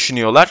olduğunu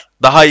düşünüyorlar.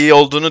 Daha iyi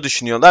olduğunu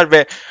düşünüyorlar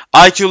ve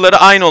IQ'ları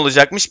aynı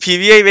olacakmış.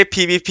 PvE ve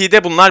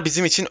PvP'de bunlar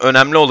bizim için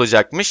önemli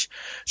olacakmış.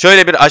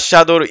 Şöyle bir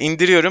aşağı doğru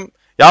indiriyorum.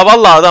 Ya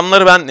vallahi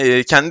adamları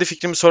ben kendi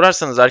fikrimi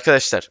sorarsanız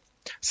arkadaşlar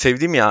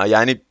sevdim ya.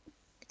 Yani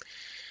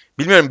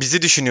bilmiyorum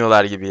bizi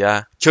düşünüyorlar gibi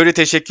ya. Curry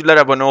teşekkürler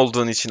abone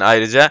olduğun için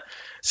ayrıca.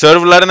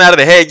 Serverları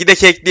nerede? He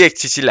gidek ekleyek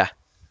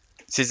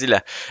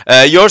Çizile.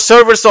 Your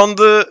servers on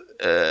the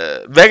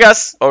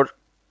Vegas or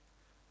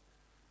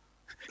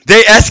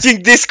they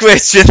asking this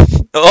question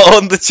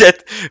on the chat.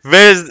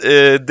 Where's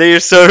their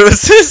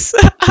services?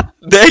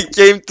 They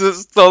came to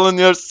stolen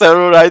your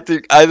server, I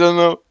think. I don't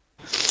know.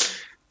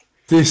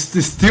 They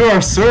steal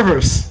our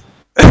servers.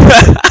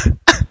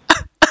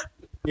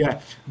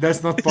 Yeah,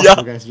 that's not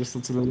possible, guys. Just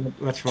to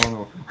let you all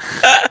know.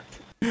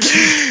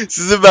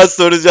 Sizin ben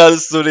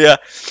soracağınız soruya.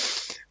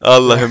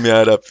 Allah'ım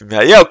ya Rabbim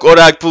ya. Yok o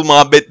rugpool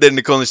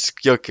muhabbetlerini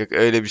konuştuk. Yok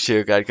öyle bir şey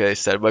yok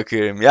arkadaşlar.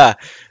 Bakıyorum ya.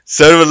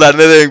 Serverlar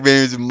ne demek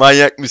benim için?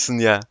 Manyak mısın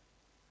ya?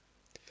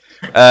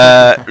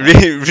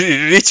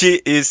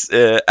 Richie is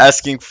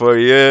asking for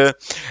you.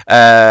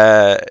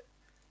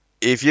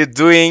 If you're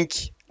doing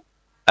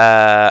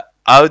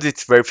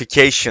audit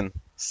verification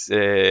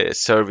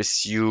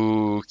service,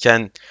 you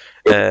can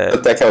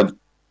Attack out.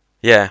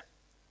 yeah.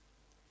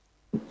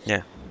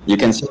 You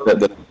can see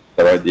that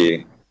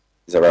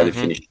is already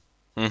finished.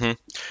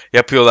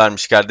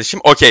 Yapıyorlarmış kardeşim.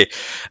 Okay.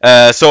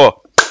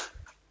 So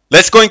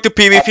let's going to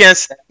PvP and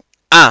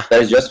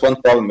There's just one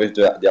problem with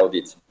the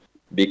audit,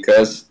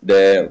 because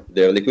the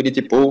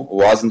liquidity pool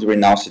wasn't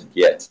renounced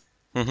yet.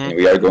 And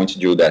we are going to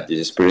do that. This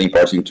is pretty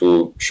important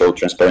to show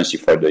transparency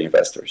for the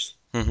investors.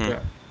 Yeah.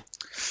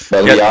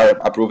 But we are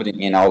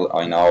approving in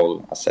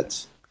all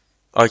assets.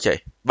 Okay.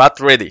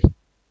 But ready.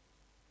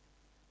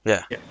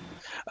 Yeah.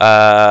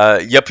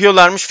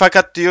 Yapıyorlarmış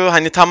fakat diyor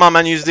hani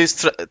tamamen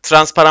 %100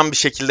 transparan bir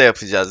şekilde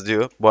yapacağız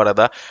diyor bu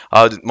arada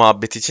audit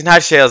muhabbeti için.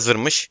 Her şey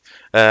hazırmış.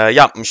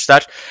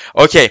 Yapmışlar.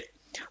 Okay.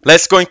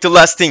 Let's going to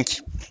last thing.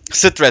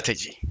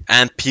 Strategy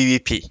and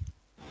PvP.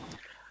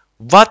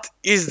 What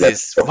is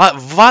this?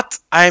 What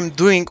I'm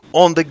doing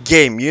on the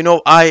game? You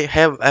know, I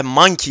have a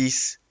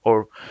monkeys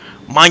or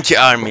monkey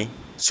army.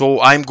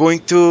 So I'm going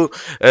to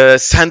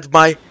send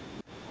my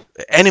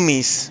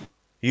enemies.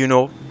 You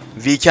know,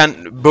 we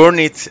can burn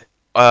it.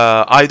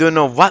 I don't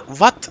know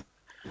what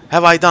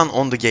have I done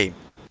on the game.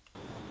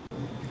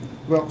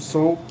 Well,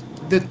 so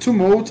the two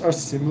modes are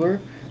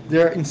similar.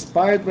 They are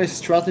inspired by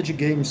strategy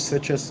games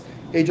such as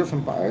Age of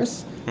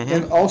Empires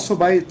and also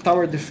by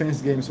tower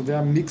defense games. So they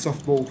are a mix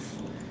of both.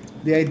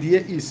 The idea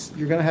is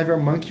you're gonna have your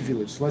monkey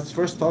village. So let's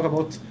first talk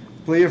about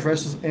player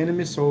versus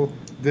enemy. So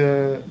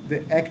the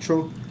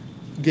actual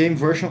game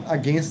version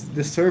against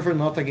the server,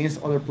 not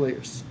against other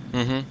players.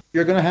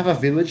 You're gonna have a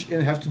village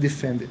and you have to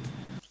defend it.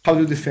 How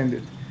do you defend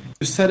it?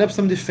 You set up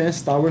some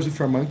defense towers with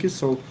your monkeys.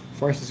 So,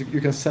 for instance,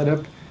 you can set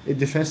up a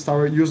defense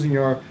tower using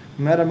your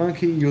meta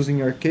monkey, using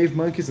your cave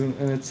monkeys, and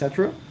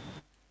etc.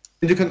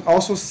 And you can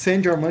also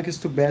send your monkeys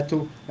to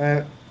battle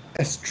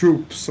as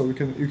troops, so you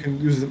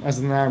can use them as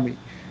an army.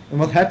 And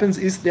what happens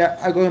is there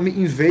are going to be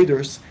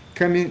invaders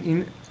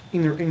coming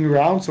in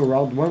rounds, so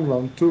round 1,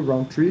 round 2,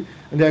 round 3,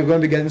 and they are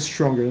going to be getting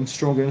stronger and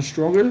stronger and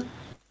stronger.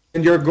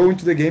 And your goal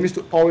into the game is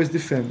to always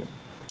defend them.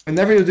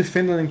 Whenever you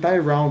defend an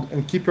entire round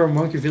and keep your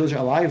monkey village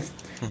alive,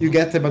 you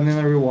get a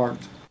banana reward.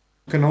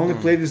 You can only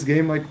play this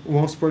game like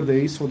once per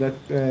day, so that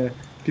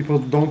people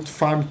don't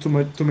farm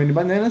too many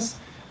bananas.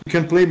 You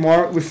can play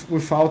more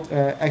without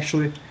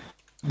actually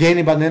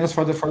gaining bananas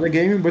for the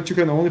game, but you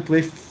can only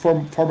play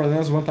four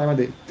bananas one time a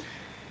day.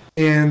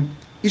 And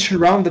each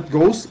round that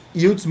goes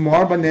yields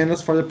more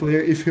bananas for the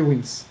player if he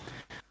wins.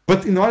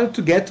 But in order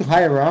to get to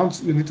higher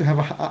rounds, you need to have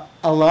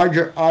a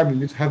larger army. You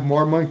need to have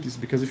more monkeys,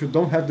 because if you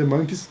don't have the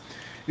monkeys,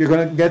 you're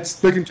gonna get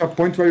stuck into a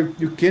point where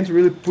you can't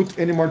really put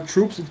any more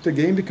troops into the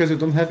game because you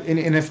don't have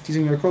any NFTs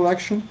in your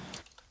collection,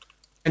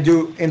 and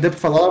you end up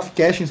with a lot of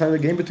cash inside the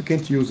game, but you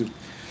can't use it.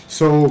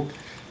 So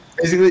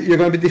basically, you're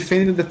gonna be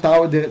defending the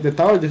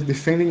tower,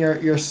 defending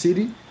your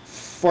city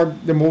for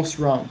the most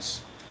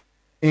rounds,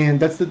 and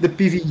that's the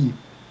PvE.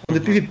 On the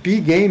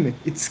PvP game,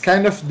 it's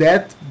kind of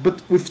that, but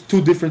with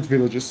two different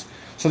villages.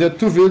 So there are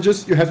two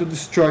villages. You have to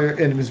destroy your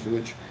enemy's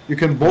village. You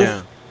can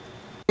both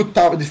put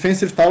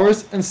defensive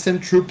towers and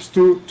send troops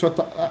to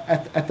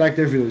attack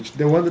their village.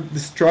 The one that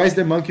destroys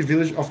the monkey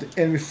village of the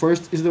enemy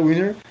first is the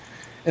winner.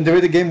 And the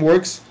way the game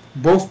works,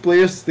 both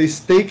players they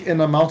stake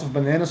an amount of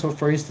bananas. So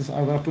for instance,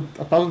 I'm gonna put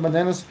 1,000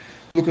 bananas.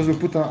 Lucas will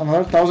put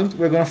another 1,000.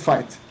 We're gonna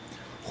fight.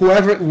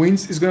 Whoever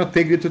wins is gonna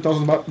take the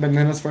 2,000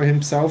 bananas for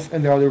himself,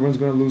 and the other one's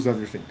gonna lose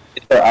everything.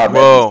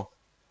 Whoa.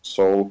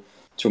 So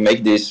to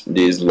make this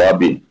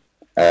lobby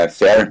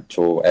fair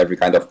to every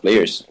kind of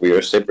players, we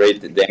will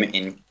separate them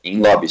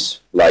in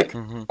lobbies, like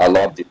a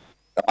lobby,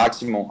 the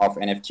maximum of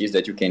NFTs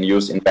that you can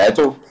use in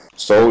battle.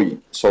 So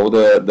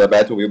the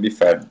battle will be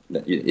fair.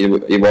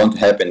 It won't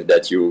happen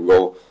that you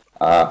go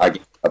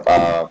against a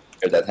player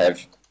that have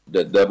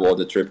the double or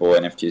the triple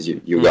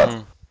NFTs you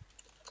got.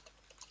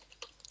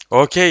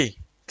 Okay,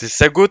 this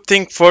is a good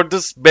thing for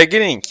this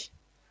beginning,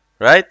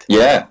 right?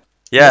 Yeah.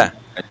 Yeah,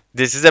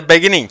 this is a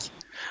beginning.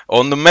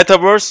 On the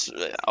metaverse,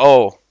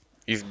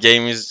 if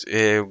game is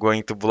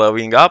going to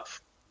blowing up,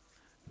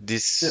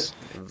 this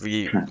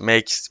we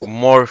makes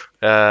more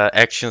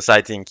actions,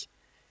 I think.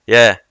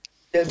 Yeah.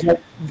 Yeah,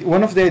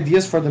 one of the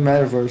ideas for the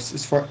metaverse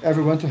is for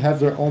everyone to have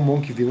their own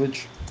monkey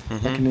village,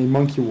 like in a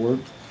monkey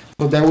world.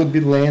 So there would be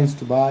lands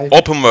to buy.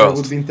 Open world.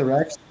 There would be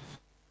interaction.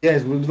 Yeah,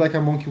 it would be like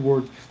a monkey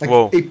world, like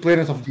Whoa. a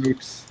planet of the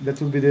apes.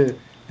 That would be the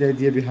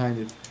idea behind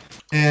it.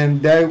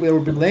 And there will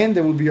be land.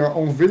 There will be our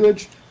own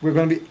village. We're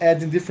going to be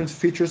adding different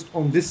features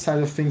on this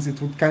side of things.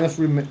 It would kind of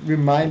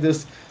remind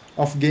us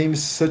of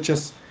games such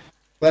as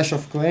Clash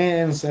of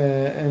Clans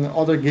and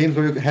other games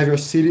where you have your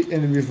city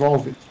and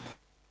revolve it.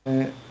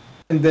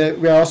 And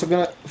we are also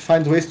going to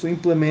find ways to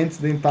implement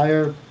the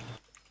entire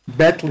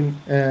battling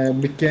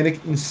mechanic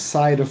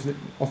inside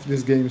of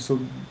this game, so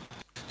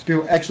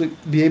people actually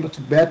be able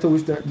to battle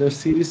with their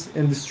cities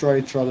and destroy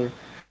each other.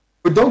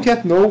 We don't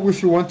yet know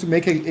if you want to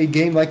make a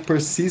game like per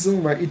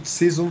season, where each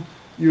season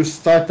you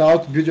start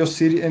out, build your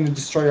city, and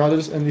destroy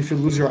others, and if you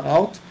lose, you're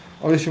out,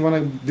 or if you want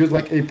to build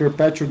like a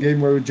perpetual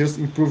game where you just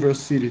improve your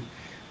city.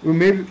 We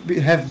maybe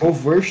have both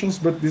versions,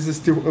 but this is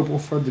still open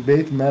for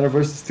debate.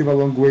 Metaverse is still a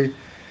long way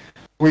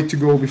to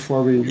go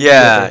before we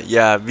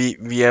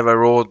we have a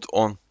road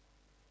on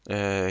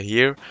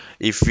here.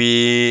 If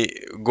we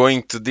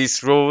going to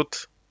this road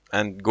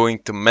and going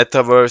to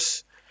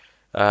metaverse,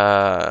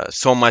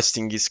 so much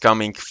thing is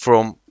coming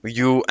from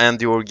you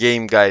and your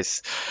game,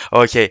 guys.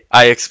 Okay,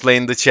 I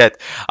explained the chat.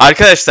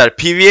 Arkadaşlar,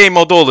 PvE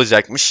modu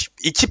olacakmış.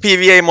 İki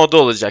PvE modu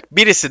olacak.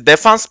 Birisi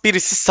defans,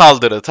 birisi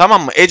saldırı.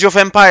 Tamam mı? Age of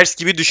Empires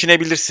gibi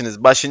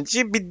düşünebilirsiniz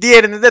başıncı. Bir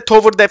diğerini de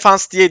Tower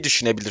Defense diye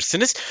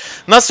düşünebilirsiniz.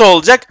 Nasıl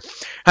olacak?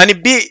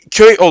 Hani bir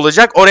köy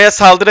olacak. Oraya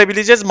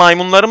saldırabileceğiz.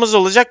 Maymunlarımız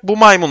olacak. Bu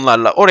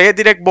maymunlarla oraya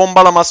direkt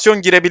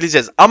bombalamasyon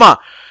girebileceğiz. Ama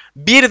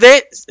bir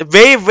de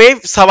wave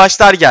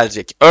savaşlar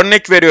gelecek.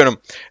 Örnek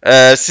veriyorum.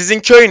 Sizin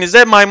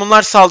köyünüze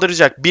maymunlar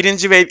saldıracak.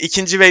 Birinci wave,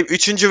 ikinci wave,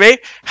 üçüncü wave.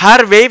 Her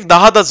wave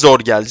daha da zor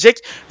gelecek.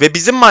 Ve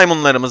bizim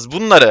maymunlarımız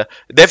bunları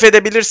def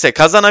edebilirse,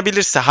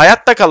 kazanabilirse,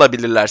 hayatta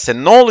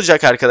kalabilirlerse ne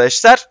olacak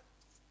arkadaşlar?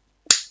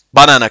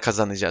 Banana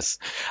kazanacağız.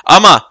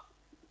 Ama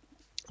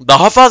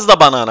daha fazla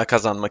banana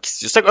kazanmak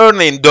istiyorsak,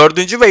 örneğin 4.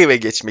 wave'e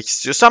geçmek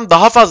istiyorsam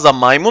daha fazla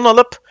maymun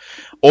alıp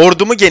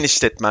ordumu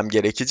genişletmem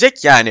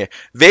gerekecek. Yani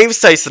wave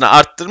sayısını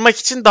arttırmak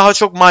için daha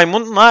çok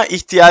maymunla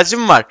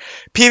ihtiyacım var.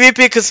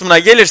 PvP kısmına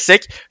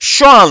gelirsek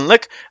şu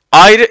anlık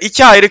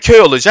iki ayrı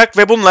köy olacak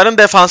ve bunların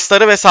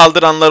defansları ve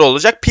saldıranları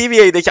olacak.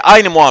 PvE'deki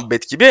aynı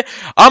muhabbet gibi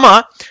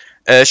ama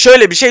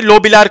şöyle bir şey,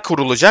 lobiler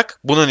kurulacak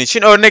bunun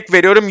için. Örnek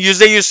veriyorum,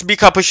 %100 bir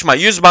kapışma.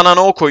 100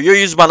 banana o koyuyor,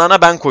 100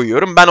 banana ben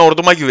koyuyorum. Ben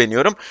orduma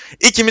güveniyorum.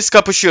 İkimiz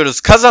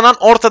kapışıyoruz. Kazanan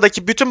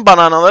ortadaki bütün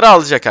bananaları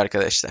alacak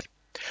arkadaşlar.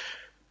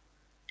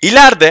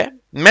 İleride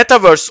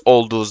Metaverse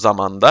olduğu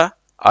zaman da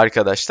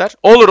arkadaşlar,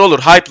 olur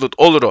hype loot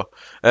olur o.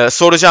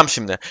 Soracağım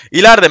şimdi.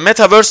 İleride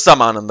Metaverse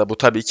zamanında, bu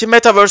tabii ki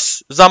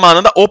Metaverse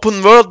zamanında open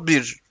world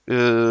bir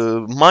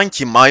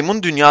monkey,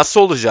 maymun dünyası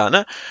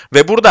olacağını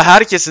ve burada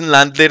herkesin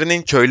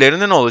landlerinin,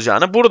 köylerinin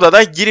olacağını, burada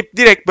da girip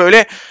direkt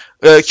böyle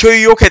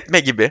köyü yok etme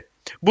gibi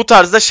bu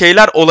tarzda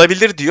şeyler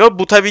olabilir diyor.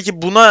 Bu tabii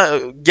ki buna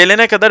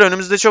gelene kadar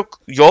önümüzde çok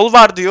yol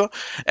var diyor.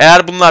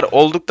 Eğer bunlar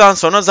olduktan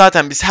sonra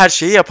zaten biz her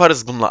şeyi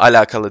yaparız bununla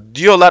alakalı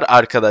diyorlar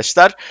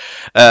arkadaşlar.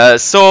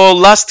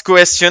 So last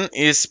question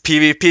is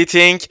PvP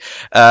thing.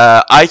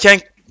 I can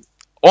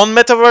on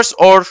Metaverse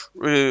or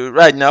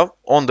right now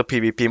on the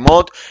PvP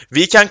mode,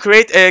 we can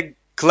create a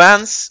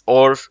clans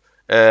or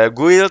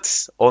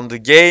guilds on the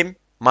game.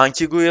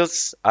 Monkey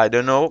guilds, I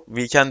don't know.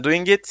 We can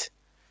doing it.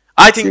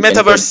 I think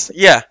Metaverse,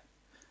 yeah.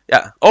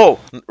 Oh,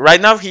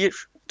 right now here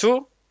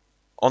too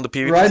on the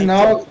PvP. Right thing.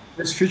 now,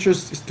 this feature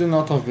is still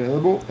not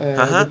available.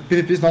 The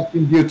PvP is not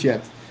been built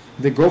yet.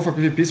 The goal for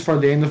PvP is for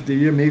the end of the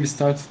year, maybe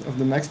start of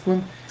the next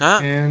one.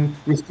 And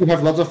we still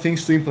have lots of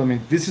things to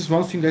implement. This is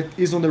one thing that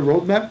is on the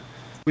roadmap.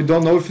 We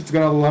don't know if it's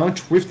gonna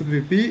launch with the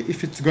PvP,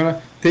 if it's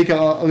gonna take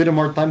a little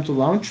more time to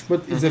launch,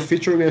 but it's a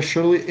feature we are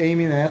surely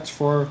aiming at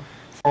for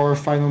our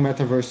final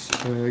Metaverse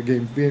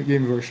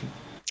game version.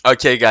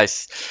 Okay,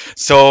 guys.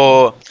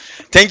 So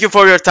thank you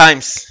for your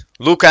times,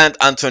 Luca and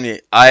Anthony.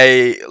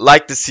 I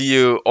like to see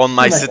you on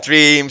my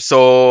stream,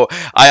 so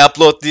I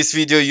upload this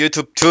video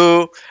YouTube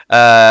too.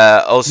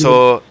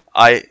 Also,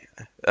 I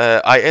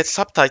add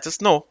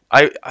subtitles. No,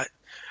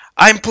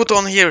 I'm put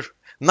on here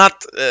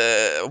not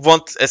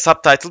want a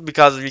subtitle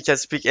because we can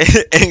speak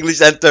English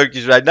and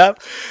Turkish right now,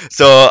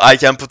 so I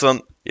can put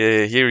on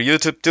here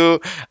YouTube too.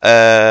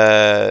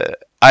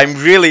 I'm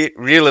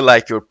really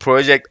like your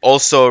project.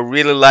 Also,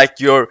 really like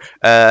your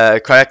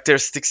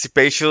characteristic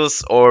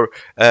specials or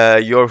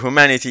your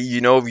humanity.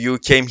 You know, you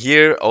came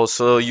here.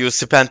 Also, you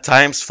spent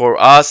times for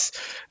us.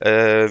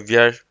 We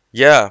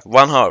are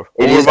 1 hour,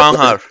 It over is 1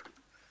 hour.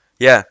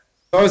 Yeah.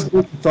 It's always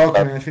good to talk,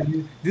 man. I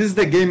think this is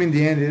the game in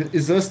the end.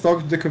 It's us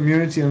talking to the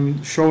community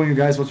and showing you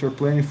guys what we're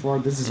planning for.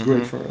 This is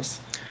great for us.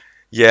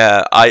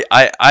 Yeah,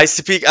 I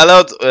speak a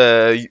lot,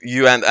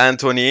 you and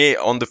Anthony,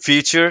 on the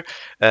future.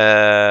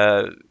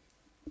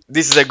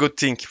 This is a good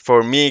thing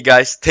for me,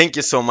 guys. Thank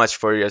you so much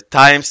for your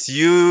times.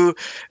 You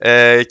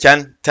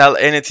can tell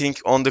anything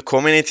on the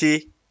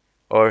community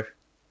or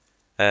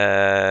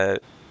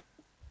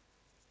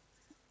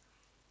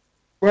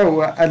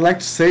Well, I'd like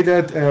to say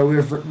that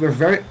we're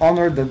very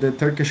honored that the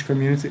Turkish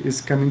community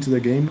is coming to the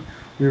game.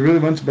 We really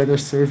want to better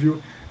serve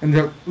you, and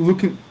we're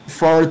looking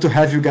forward to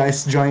have you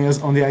guys join us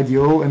on the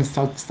IDO and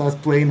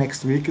start playing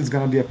next week. It's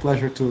gonna be a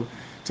pleasure to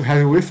have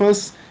you with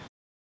us.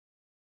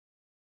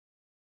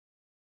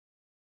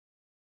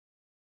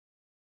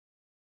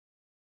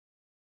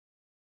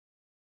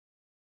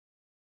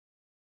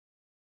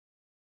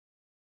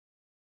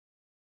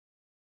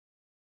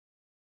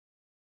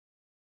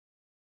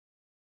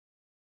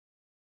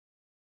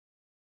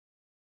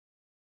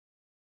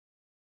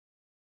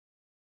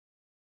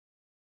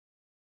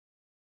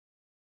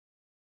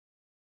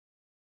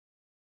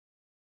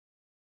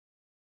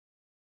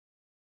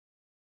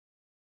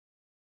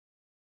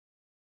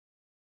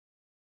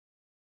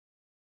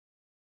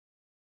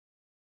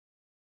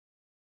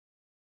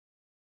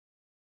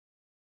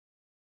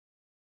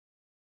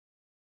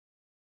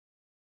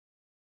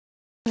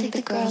 Like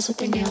the girls with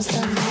their nails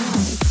done now.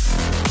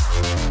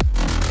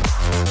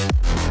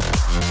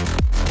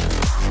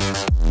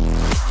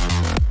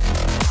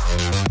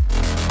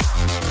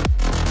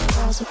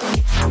 Girls with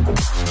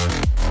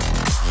their